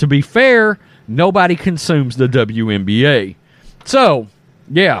 Now, to be fair, nobody consumes the WNBA. So,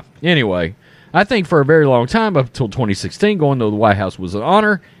 yeah, anyway, I think for a very long time, up until 2016, going to the White House was an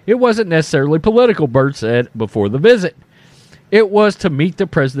honor. It wasn't necessarily political, Bird said before the visit. It was to meet the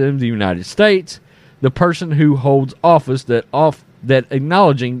President of the United States, the person who holds office that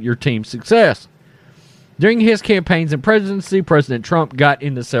acknowledging your team's success. During his campaigns and presidency, President Trump got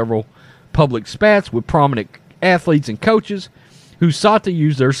into several public spats with prominent athletes and coaches who sought to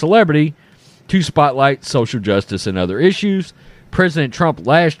use their celebrity to spotlight social justice and other issues. President Trump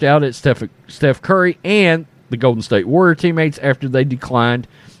lashed out at Steph Curry and the Golden State Warrior teammates after they declined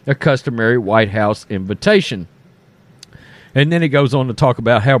a customary White House invitation. And then he goes on to talk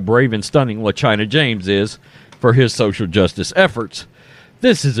about how brave and stunning LaChina James is for his social justice efforts.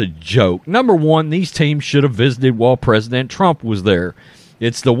 This is a joke. Number one, these teams should have visited while President Trump was there.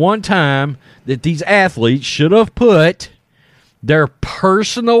 It's the one time that these athletes should have put their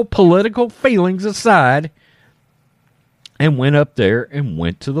personal political feelings aside and went up there and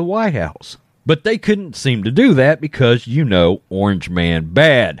went to the White House. But they couldn't seem to do that because, you know, Orange Man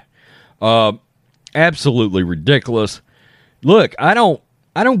bad. Absolutely ridiculous. Look, I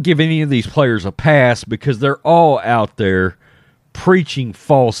don't give any of these players a pass because they're all out there preaching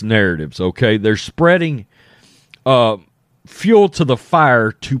false narratives, okay? They're spreading fuel to the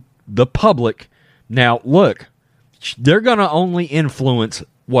fire to the public. Now, look, they're going to only influence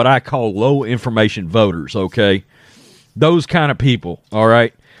what I call low information voters, okay? Those kind of people, all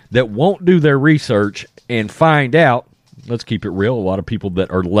right, that won't do their research and find out. Let's keep it real. A lot of people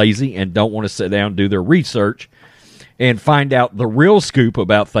that are lazy and don't want to sit down and do their research and find out the real scoop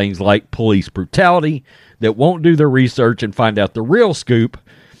about things like police brutality, that won't do their research and find out the real scoop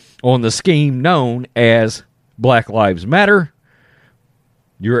on the scheme known as Black Lives Matter.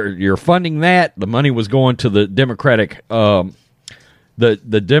 You're funding that. The money was going to the Democratic the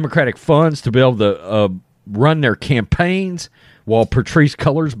Democratic funds to be able to run their campaigns while Patrisse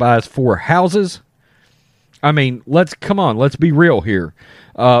Cullors buys 4 houses. I mean, let's be real here.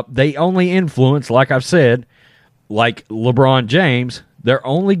 They only influence, like I've said, like LeBron James, they're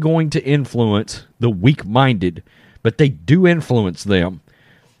only going to influence the weak-minded, but they do influence them,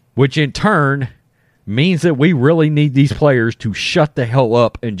 which in turn means that we really need these players to shut the hell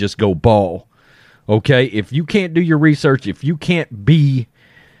up and just go ball. Okay? If you can't do your research, if you can't be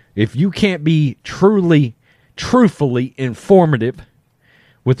truthfully informative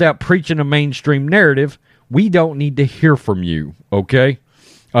without preaching a mainstream narrative, we don't need to hear from you, okay?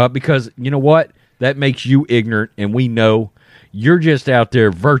 Because you know what? That makes you ignorant, and we know you're just out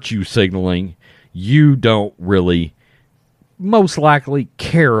there virtue signaling. You don't really, most likely,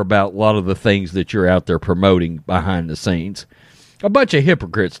 care about a lot of the things that you're out there promoting behind the scenes. A bunch of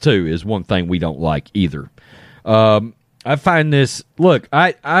hypocrites, too, is one thing we don't like either. I find this, look,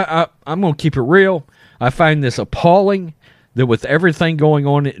 I'm going to keep it real. I find this appalling that with everything going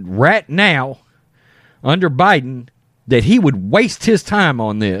on right now under Biden, that he would waste his time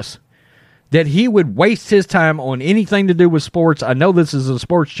on this, that he would waste his time on anything to do with sports. I know this is a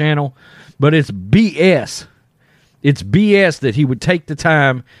sports channel, but it's BS. It's BS that he would take the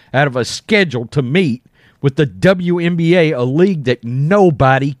time out of a schedule to meet with the WNBA, a league that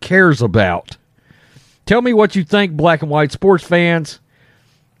nobody cares about. Tell me what you think, black and white sports fans.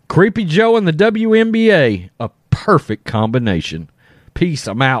 Creepy Joe and the WNBA, a perfect combination. Peace,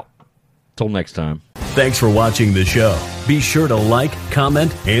 I'm out. Till next time. Thanks for watching the show. Be sure to like,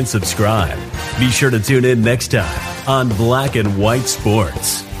 comment, and subscribe. Be sure to tune in next time on Black and White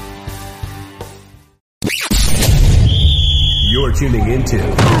Sports. You're tuning into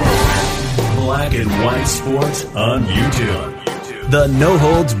Black and White Sports on YouTube. The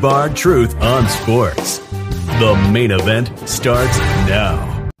no-holds-barred truth on sports. The main event starts now.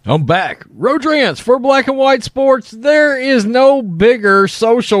 I'm back. Rodrance for Black and White Sports. There is no bigger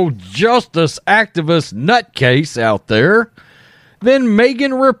social justice activist nutcase out there than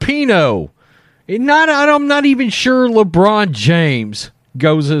Megan Rapinoe. I'm not even sure LeBron James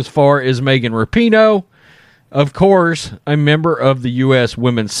goes as far as Megan Rapinoe. Of course, a member of the U.S.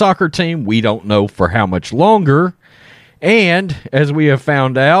 women's soccer team. We don't know for how much longer. And, as we have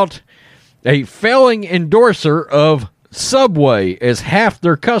found out, a failing endorser of Subway, as half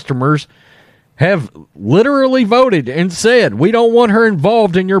their customers have literally voted and said, we don't want her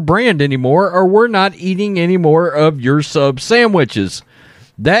involved in your brand anymore, or we're not eating any more of your sub sandwiches.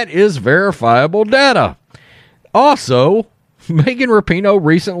 That is verifiable data. Also, Megan Rapinoe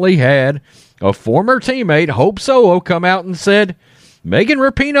recently had a former teammate, Hope Solo, come out and said Megan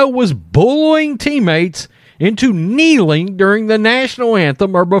Rapinoe was bullying teammates into kneeling during the national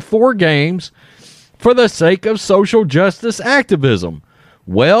anthem or before games for the sake of social justice activism.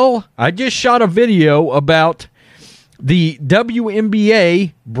 Well, I just shot a video about the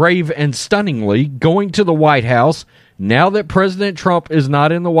WNBA, brave and stunningly, going to the White House now that President Trump is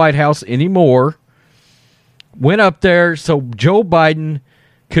not in the White House anymore. Went up there so Joe Biden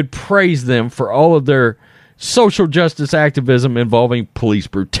could praise them for all of their social justice activism involving police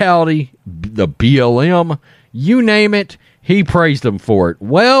brutality, the BLM, you name it, he praised them for it.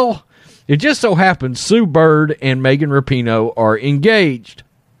 Well, it just so happens Sue Bird and Megan Rapinoe are engaged.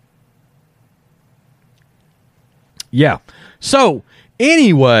 Yeah. So,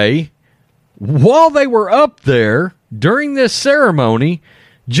 anyway, while they were up there during this ceremony,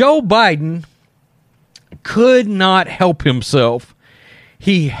 Joe Biden could not help himself.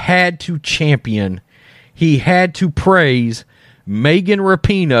 He had to champion, he had to praise Megan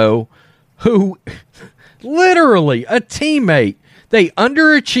Rapinoe, who literally a teammate. They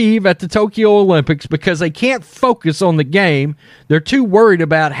underachieve at the Tokyo Olympics because they can't focus on the game. They're too worried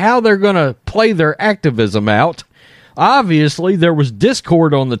about how they're going to play their activism out. Obviously, there was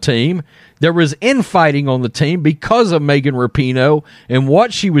discord on the team. There was infighting on the team because of Megan Rapinoe and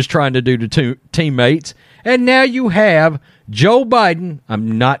what she was trying to do to teammates. And now you have Joe Biden.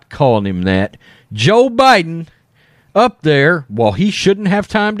 I'm not calling him that. Joe Biden up there, while he shouldn't have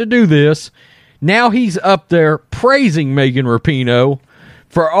time to do this, now he's up there praising Megan Rapinoe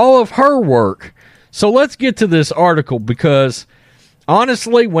for all of her work. So let's get to this article, because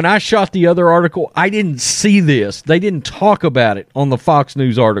honestly, when I shot the other article, I didn't see this. They didn't talk about it on the Fox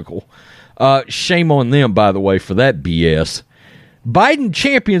News article. Shame on them, by the way, for that BS. Biden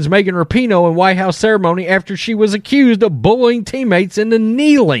champions Megan Rapinoe in White House ceremony after she was accused of bullying teammates into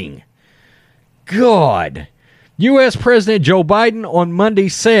kneeling. God. U.S. President Joe Biden on Monday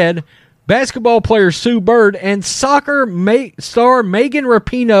said basketball player Sue Bird and soccer star Megan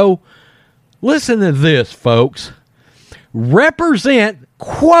Rapinoe, listen to this, folks, represent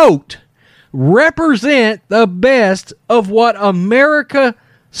the best of what America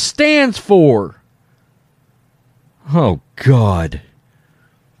stands for. Oh, God.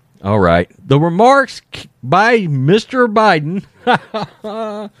 All right. The remarks by Mr. Biden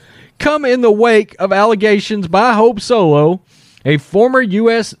come in the wake of allegations by Hope Solo, a former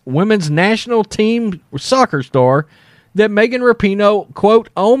U.S. women's national team soccer star, that Megan Rapinoe, quote,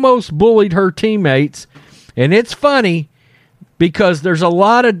 almost bullied her teammates. And it's funny because there's a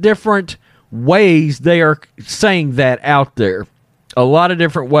lot of different ways they are saying that out there. A lot of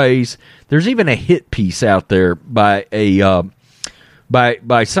different ways. There's even a hit piece out there by a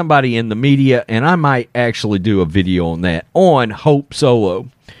by somebody in the media, and I might actually do a video on that, on Hope Solo.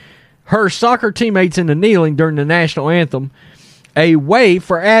 Her soccer teammates into kneeling during the national anthem, a way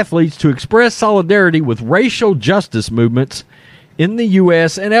for athletes to express solidarity with racial justice movements in the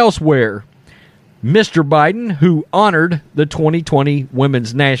U.S. and elsewhere. Mr. Biden, who honored the 2020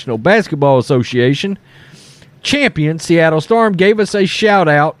 Women's National Basketball Association champion Seattle Storm, gave his shout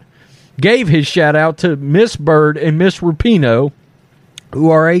out to Miss Bird and Miss Rapinoe, who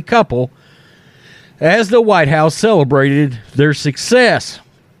are a couple, as the White House celebrated their success.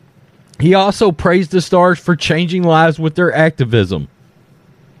 He also praised the stars for changing lives with their activism.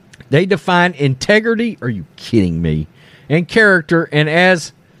 They define integrity, are you kidding me, and character, and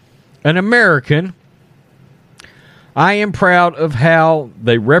as an American, I am proud of how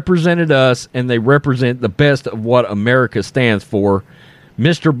they represented us, and they represent the best of what America stands for,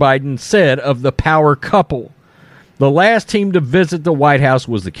 Mr. Biden said of the power couple. The last team to visit the White House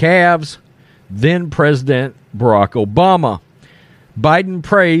was the Cavs, then President Barack Obama. Biden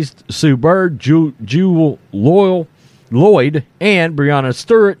praised Sue Bird, Jewel Lloyd, and Breanna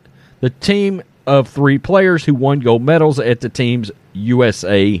Stewart, the team of three players who won gold medals at the team's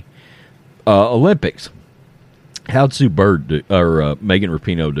USA Olympics. How'd Sue Bird do, or Megan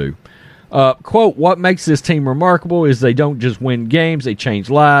Rapinoe do? Quote, what makes this team remarkable is they don't just win games, they change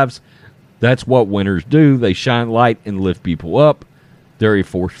lives. That's what winners do. They shine light and lift people up. They're a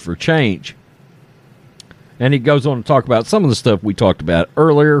force for change. And he goes on to talk about some of the stuff we talked about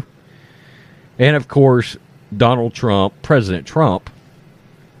earlier. And, of course, Donald Trump, President Trump,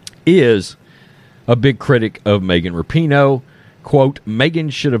 is a big critic of Megan Rapinoe. Quote, Megan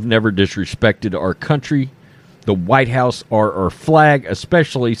should have never disrespected our country, the White House, or our flag,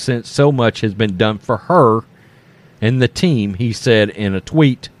 especially since so much has been done for her and the team, he said in a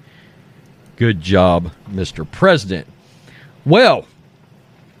tweet. Good job, Mr. President. Well,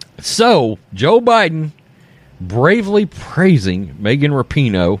 so Joe Biden bravely praising Megan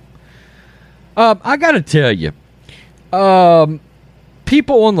Rapinoe. I got to tell you,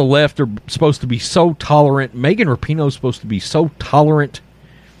 people on the left are supposed to be so tolerant. Megan Rapinoe is supposed to be so tolerant.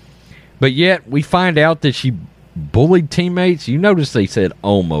 But yet we find out that she bullied teammates. You notice they said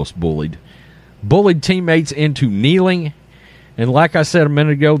almost bullied. Bullied teammates into kneeling. And like I said a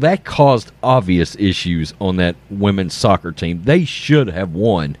minute ago, that caused obvious issues on that women's soccer team. They should have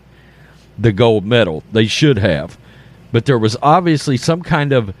won the gold medal. They should have. But there was obviously some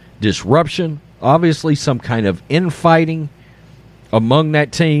kind of disruption, obviously some kind of infighting among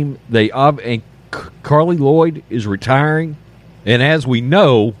that team. And Carly Lloyd is retiring. And as we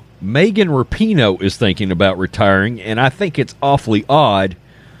know, Megan Rapinoe is thinking about retiring. And I think it's awfully odd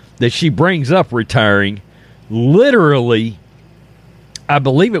that she brings up retiring literally. I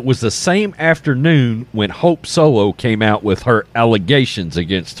believe it was the same afternoon when Hope Solo came out with her allegations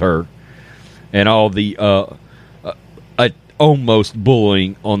against her and all the almost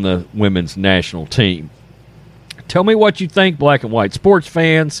bullying on the women's national team. Tell me what you think, black and white sports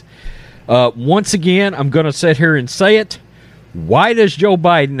fans. Once again, I'm going to sit here and say it. Why does Joe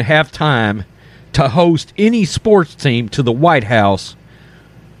Biden have time to host any sports team to the White House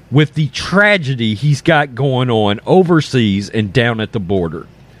with the tragedy he's got going on overseas and down at the border?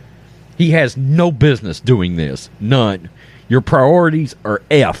 He has no business doing this. None. Your priorities are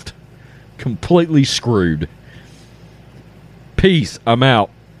effed. Completely screwed. Peace. I'm out.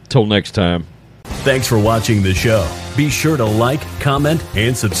 Till next time. Thanks for watching the show. Be sure to like, comment,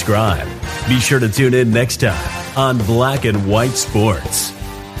 and subscribe. Be sure to tune in next time on Black and White Sports.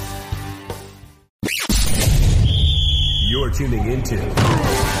 You're tuning into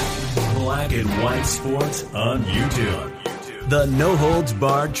Black and White Sports on YouTube. The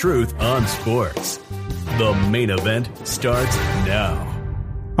no-holds-barred truth on sports. The main event starts now.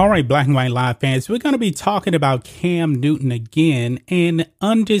 All right, Black and White Live fans, we're going to be talking about Cam Newton again and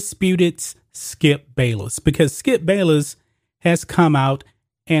undisputed Skip Bayless, because Skip Bayless has come out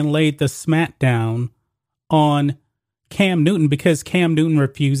and laid the smackdown on Cam Newton because Cam Newton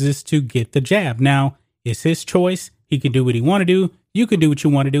refuses to get the jab. Now, it's his choice. He can do what he want to do. You can do what you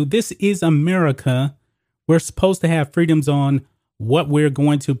want to do. This is America. We're supposed to have freedoms on what we're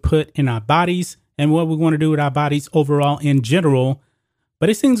going to put in our bodies and what we want to do with our bodies overall in general. But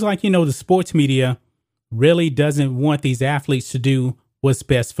it seems like, the sports media really doesn't want these athletes to do what's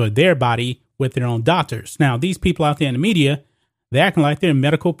best for their body with their own doctors. Now, these people out there in the media, they're acting like they're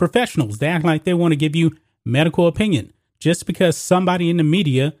medical professionals. They act like they want to give you medical opinion. Just because somebody in the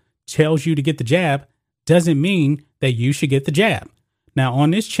media tells you to get the jab doesn't mean that you should get the jab. Now, on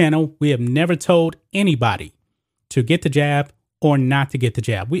this channel, we have never told anybody to get the jab or not to get the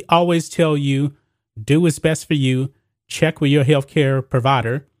jab. We always tell you, do what's best for you. Check with your healthcare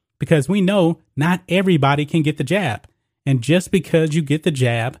provider, because we know not everybody can get the jab. And just because you get the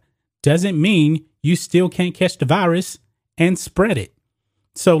jab doesn't mean you still can't catch the virus and spread it.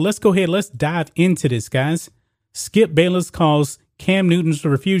 So let's go ahead. Let's dive into this, guys. Skip Bayless calls Cam Newton's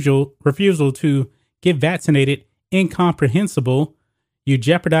refusal to get vaccinated incomprehensible. You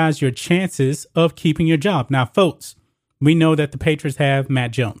jeopardize your chances of keeping your job. Now, folks, we know that the Patriots have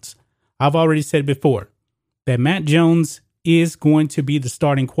Matt Jones. I've already said before that Matt Jones is going to be the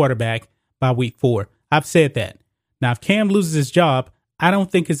starting quarterback by week 4. I've said that. Now, if Cam loses his job, I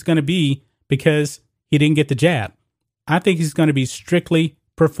don't think it's going to be because he didn't get the jab. I think it's going to be strictly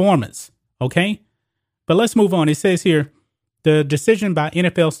performance. Okay? But let's move on. It says here, the decision by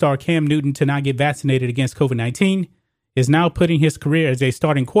NFL star Cam Newton to not get vaccinated against COVID-19 is now putting his career as a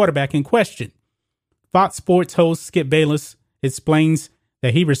starting quarterback in question. Fox Sports host Skip Bayless explains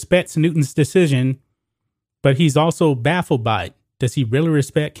that he respects Newton's decision, but he's also baffled by it. Does he really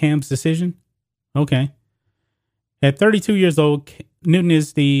respect Cam's decision? Okay. At 32 years old, Newton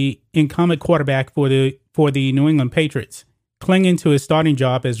is the incumbent quarterback for the New England Patriots, clinging to his starting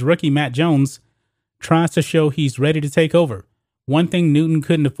job as rookie Matt Jones tries to show he's ready to take over. One thing Newton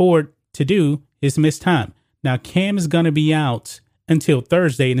couldn't afford to do is miss time. Now, Cam is going to be out until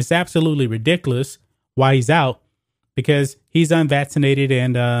Thursday, and it's absolutely ridiculous why he's out, because he's unvaccinated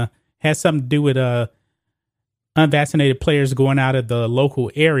and has something to do with unvaccinated players going out of the local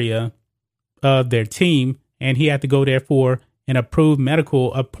area of their team, and he had to go there for an approved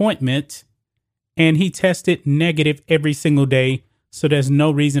medical appointment, and he tested negative every single day, so there's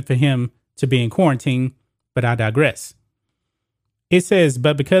no reason for him to be in quarantine, but I digress. It says,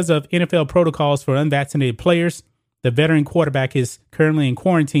 but because of NFL protocols for unvaccinated players, the veteran quarterback is currently in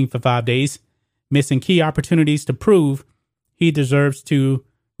quarantine for 5 days, missing key opportunities to prove he deserves to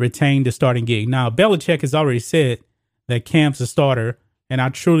retain the starting gig. Now, Belichick has already said that Cam's a starter, and I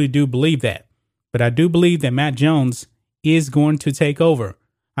truly do believe that. But I do believe that Matt Jones is going to take over.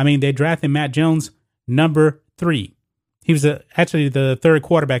 I mean, they drafted Matt Jones number 3. He was actually the 3rd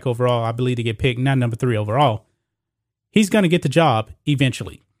quarterback overall, I believe, to get picked, not number 3 overall. He's going to get the job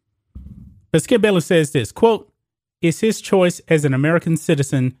eventually. But Skip Bayless says this, quote, "It's his choice as an American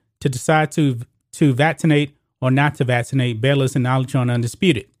citizen to decide to vaccinate or not to vaccinate," Bayless acknowledged on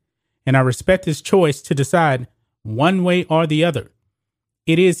Undisputed. "And I respect his choice to decide one way or the other.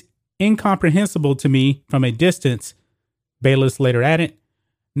 It is incomprehensible to me from a distance," Bayless later added,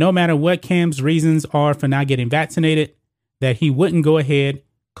 "no matter what Cam's reasons are for not getting vaccinated, that he wouldn't go ahead,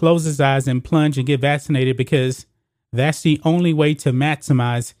 close his eyes, and plunge and get vaccinated, because that's the only way to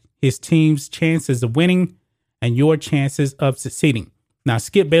maximize his team's chances of winning and your chances of succeeding." Now,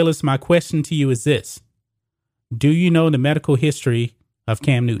 Skip Bayless, my question to you is this. Do you know the medical history of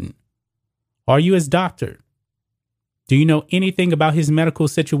Cam Newton? Are you his doctor? Do you know anything about his medical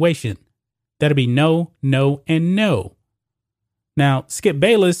situation? That'll be no, no, and no. Now, Skip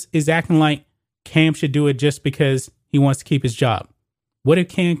Bayless is acting like Cam should do it just because he wants to keep his job. What if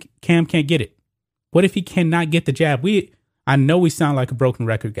Cam can't get it? What if he cannot get the jab? I know we sound like a broken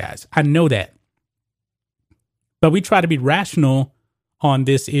record, guys. I know that. But we try to be rational on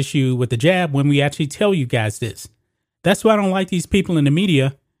this issue with the jab when we actually tell you guys this. That's why I don't like these people in the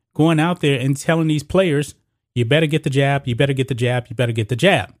media going out there and telling these players, you better get the jab, you better get the jab, you better get the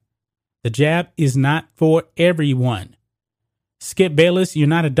jab. The jab is not for everyone. Skip Bayless, you're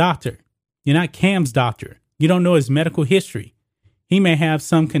not a doctor. You're not Cam's doctor. You don't know his medical history. He may have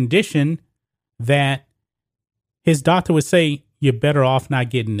some condition that his doctor would say, you're better off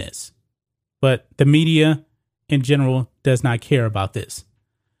not getting this. But the media in general does not care about this.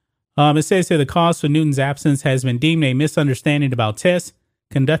 It says here the cause for Newton's absence has been deemed a misunderstanding about tests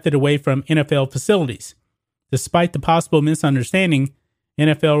conducted away from NFL facilities. Despite the possible misunderstanding,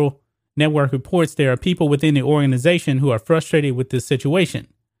 NFL Network reports there are people within the organization who are frustrated with this situation.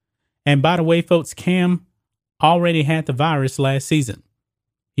 And by the way, folks, Cam already had the virus last season.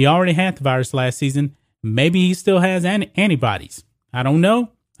 He already had the virus last season. Maybe he still has antibodies. I don't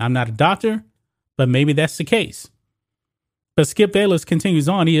know. I'm not a doctor, but maybe that's the case. But Skip Bayless continues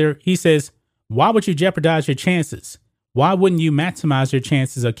on here. He says, why would you jeopardize your chances? Why wouldn't you maximize your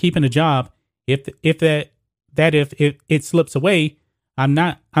chances of keeping a job if it slips away? I'm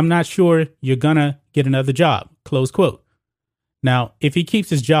not sure you're gonna get another job. Close quote. Now, if he keeps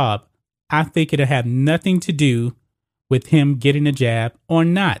his job, I think it'll have nothing to do with him getting a jab or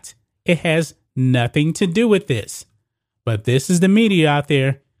not. It has nothing to do with this. But this is the media out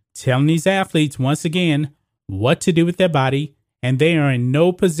there telling these athletes once again what to do with their body, and they are in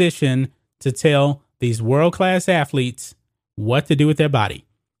no position to tell these world-class athletes what to do with their body.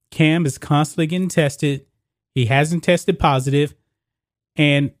 Cam is constantly getting tested. He hasn't tested positive,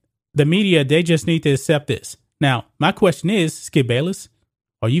 and the media, they just need to accept this. Now, my question is, Skip Bayless,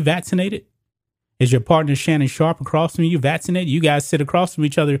 are you vaccinated? Is your partner Shannon Sharpe across from you vaccinated? You guys sit across from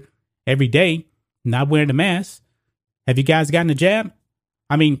each other every day, not wearing the mask. Have you guys gotten a jab?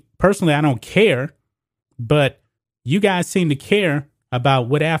 I mean, personally, I don't care, but you guys seem to care about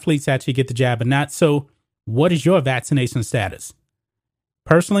what athletes actually get the jab and not. So what is your vaccination status?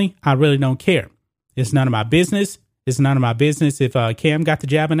 Personally, I really don't care. It's none of my business. It's none of my business if Cam got the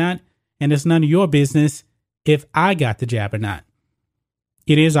jab or not. And it's none of your business if I got the jab or not.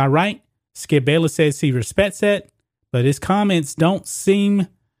 It is all right. Skip Bayless says he respects that, but his comments seem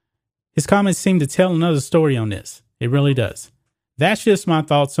to tell another story on this. It really does. That's just my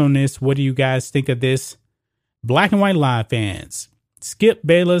thoughts on this. What do you guys think of this? Black and White Live fans, Skip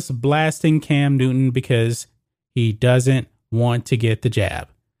Bayless blasting Cam Newton because he doesn't want to get the jab.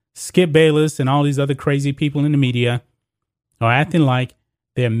 Skip Bayless and all these other crazy people in the media are acting like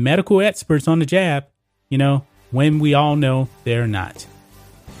they're medical experts on the jab, when we all know they're not.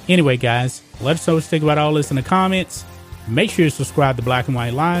 Anyway, guys, let us know what you think about all this in the comments. Make sure you subscribe to Black and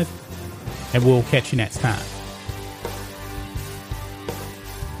White Live, and we'll catch you next time.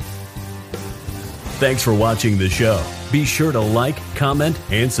 Thanks for watching the show. Be sure to like, comment,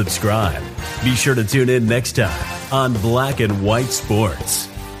 and subscribe. Be sure to tune in next time on Black and White Sports.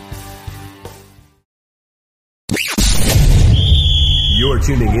 You're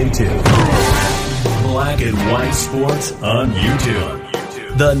tuning into Black and White Sports on YouTube.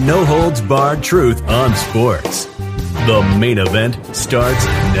 The no-holds-barred truth on sports. The main event starts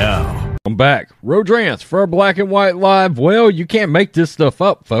now. I'm back. Rodrance for Black and White Live. Well, you can't make this stuff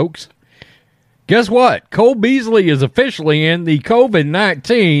up, folks. Guess what? Cole Beasley is officially in the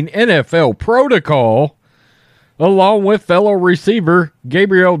COVID-19 NFL protocol, along with fellow receiver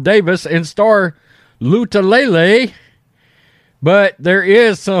Gabriel Davis and star Lutalele. But there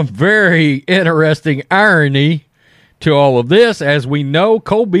is some very interesting irony to all of this. As we know,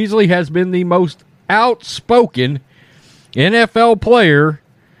 Cole Beasley has been the most outspoken NFL player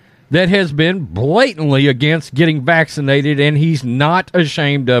that has been blatantly against getting vaccinated, and he's not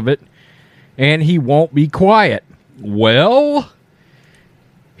ashamed of it. And he won't be quiet. Well,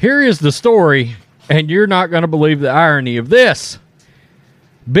 here is the story, and you're not going to believe the irony of this.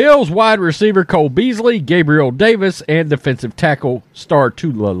 Bills wide receiver Cole Beasley, Gabriel Davis, and defensive tackle star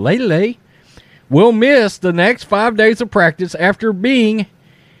Tulalele will miss the next 5 days of practice after being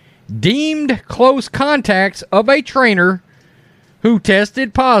deemed close contacts of a trainer who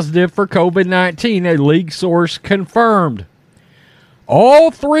tested positive for COVID-19, a league source confirmed.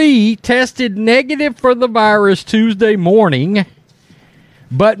 All three tested negative for the virus Tuesday morning,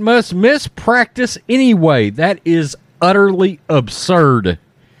 but must miss practice anyway. That is utterly absurd.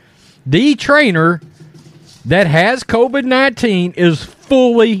 The trainer that has COVID-19 is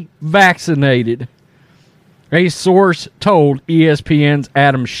fully vaccinated, a source told ESPN's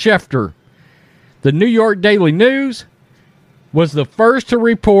Adam Schefter. The New York Daily News was the first to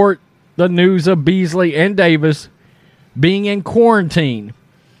report the news of Beasley and Davis being in quarantine.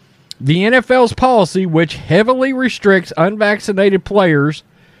 The NFL's policy, which heavily restricts unvaccinated players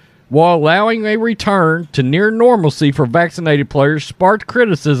while allowing a return to near normalcy for vaccinated players, sparked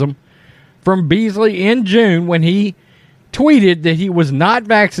criticism from Beasley in June when he tweeted that he was not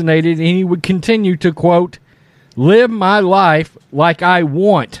vaccinated and he would continue to, quote, live my life like I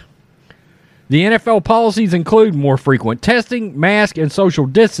want. The NFL policies include more frequent testing, mask, and social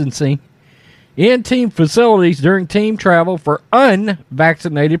distancing in team facilities during team travel for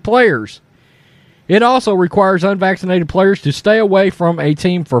unvaccinated players. It also requires unvaccinated players to stay away from a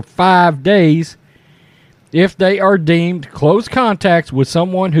team for 5 days if they are deemed close contacts with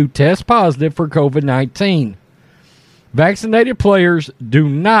someone who tests positive for COVID-19. Vaccinated players do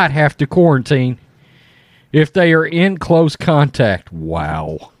not have to quarantine if they are in close contact.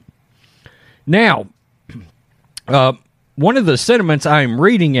 Wow. Now, one of the sentiments I'm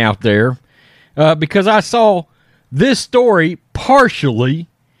reading out there, because I saw this story partially,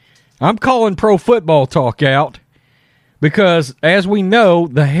 I'm calling Pro Football Talk out because, as we know,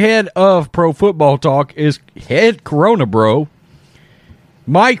 the head of Pro Football Talk is head Corona Bro,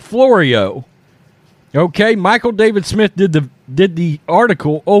 Mike Florio. Okay, Michael David Smith did the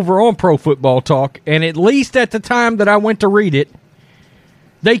article over on Pro Football Talk, and at least at the time that I went to read it,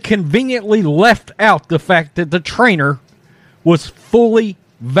 they conveniently left out the fact that the trainer was fully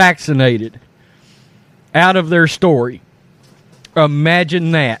vaccinated out of their story.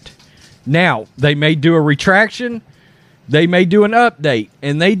 Imagine that. Now, they may do a retraction, they may do an update,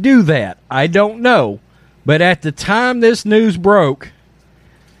 and they do that. I don't know. But at the time this news broke,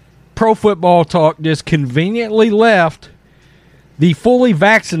 Pro Football Talk just conveniently left the fully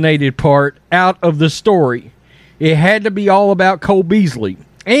vaccinated part out of the story. It had to be all about Cole Beasley.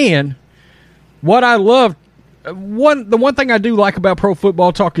 And what I love, the one thing I do like about Pro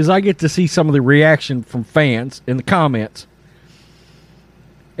Football Talk is I get to see some of the reaction from fans in the comments.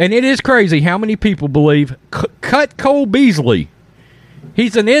 And it is crazy how many people believe, cut Cole Beasley.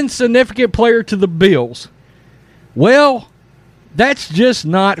 He's an insignificant player to the Bills. Well, that's just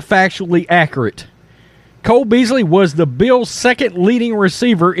not factually accurate. Cole Beasley was the Bills' second leading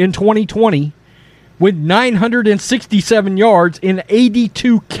receiver in 2020 with 967 yards and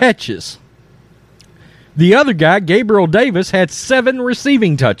 82 catches. The other guy, Gabriel Davis, had 7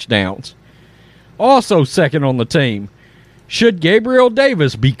 receiving touchdowns. Also second on the team. Should Gabriel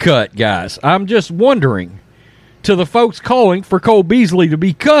Davis be cut, guys? I'm just wondering. To the folks calling for Cole Beasley to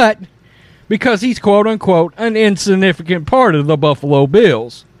be cut because he's quote-unquote an insignificant part of the Buffalo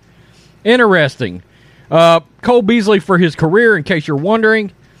Bills. Interesting. Cole Beasley, for his career, in case you're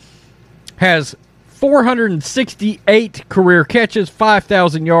wondering, has 468 career catches,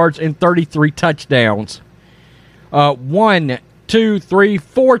 5,000 yards, and 33 touchdowns. 4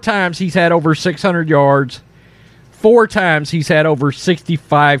 times he's had over 600 yards. 4 times he's had over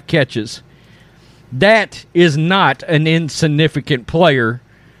 65 catches. That is not an insignificant player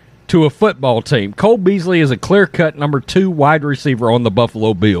to a football team. Cole Beasley is a clear-cut number 2 wide receiver on the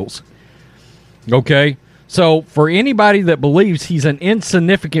Buffalo Bills. Okay? So, for anybody that believes he's an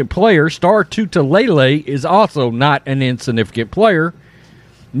insignificant player, Star Tutalele is also not an insignificant player.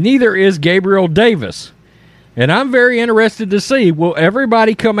 Neither is Gabriel Davis. And I'm very interested to see, will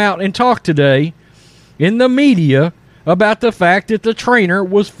everybody come out and talk today in the media about the fact that the trainer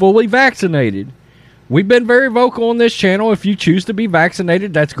was fully vaccinated? We've been very vocal on this channel. If you choose to be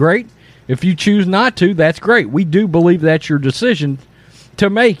vaccinated, that's great. If you choose not to, that's great. We do believe that's your decision to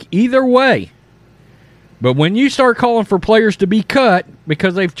make either way. But when you start calling for players to be cut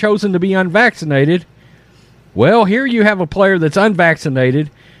because they've chosen to be unvaccinated, well, here you have a player that's unvaccinated,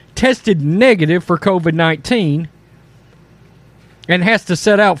 tested negative for COVID-19, and has to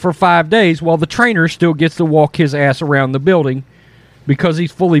sit out for 5 days while the trainer still gets to walk his ass around the building because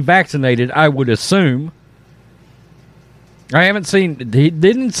he's fully vaccinated, I would assume. I haven't seen, he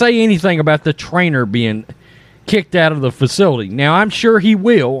didn't say anything about the trainer being kicked out of the facility. Now, I'm sure he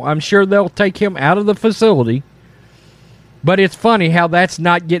will. I'm sure they'll take him out of the facility. But it's funny how that's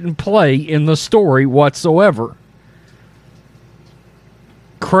not getting play in the story whatsoever.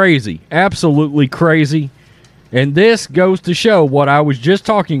 Crazy. Absolutely crazy. And this goes to show what I was just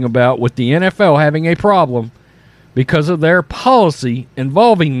talking about with the NFL having a problem because of their policy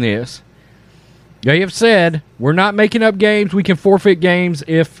involving this. They have said, we're not making up games. We can forfeit games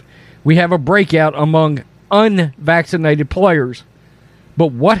if we have a breakout among unvaccinated players.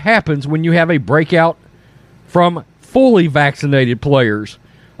 But what happens when you have a breakout from fully vaccinated players?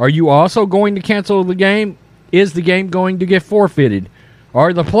 Are you also going to cancel the game? Is the game going to get forfeited?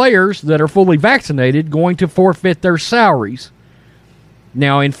 Are the players that are fully vaccinated going to forfeit their salaries?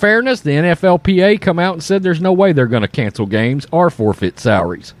 Now, in fairness, the NFLPA come out and said there's no way they're going to cancel games or forfeit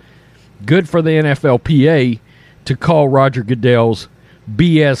salaries. Good for the NFLPA to call Roger Goodell's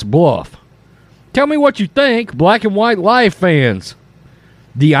BS bluff. Tell me what you think, Black and White Live fans.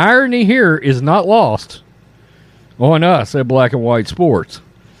 The irony here is not lost on us at Black and White Sports.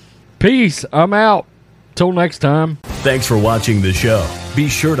 Peace. I'm out. Till next time. Thanks for watching the show. Be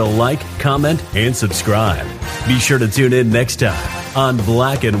sure to like, comment, and subscribe. Be sure to tune in next time on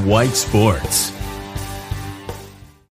Black and White Sports.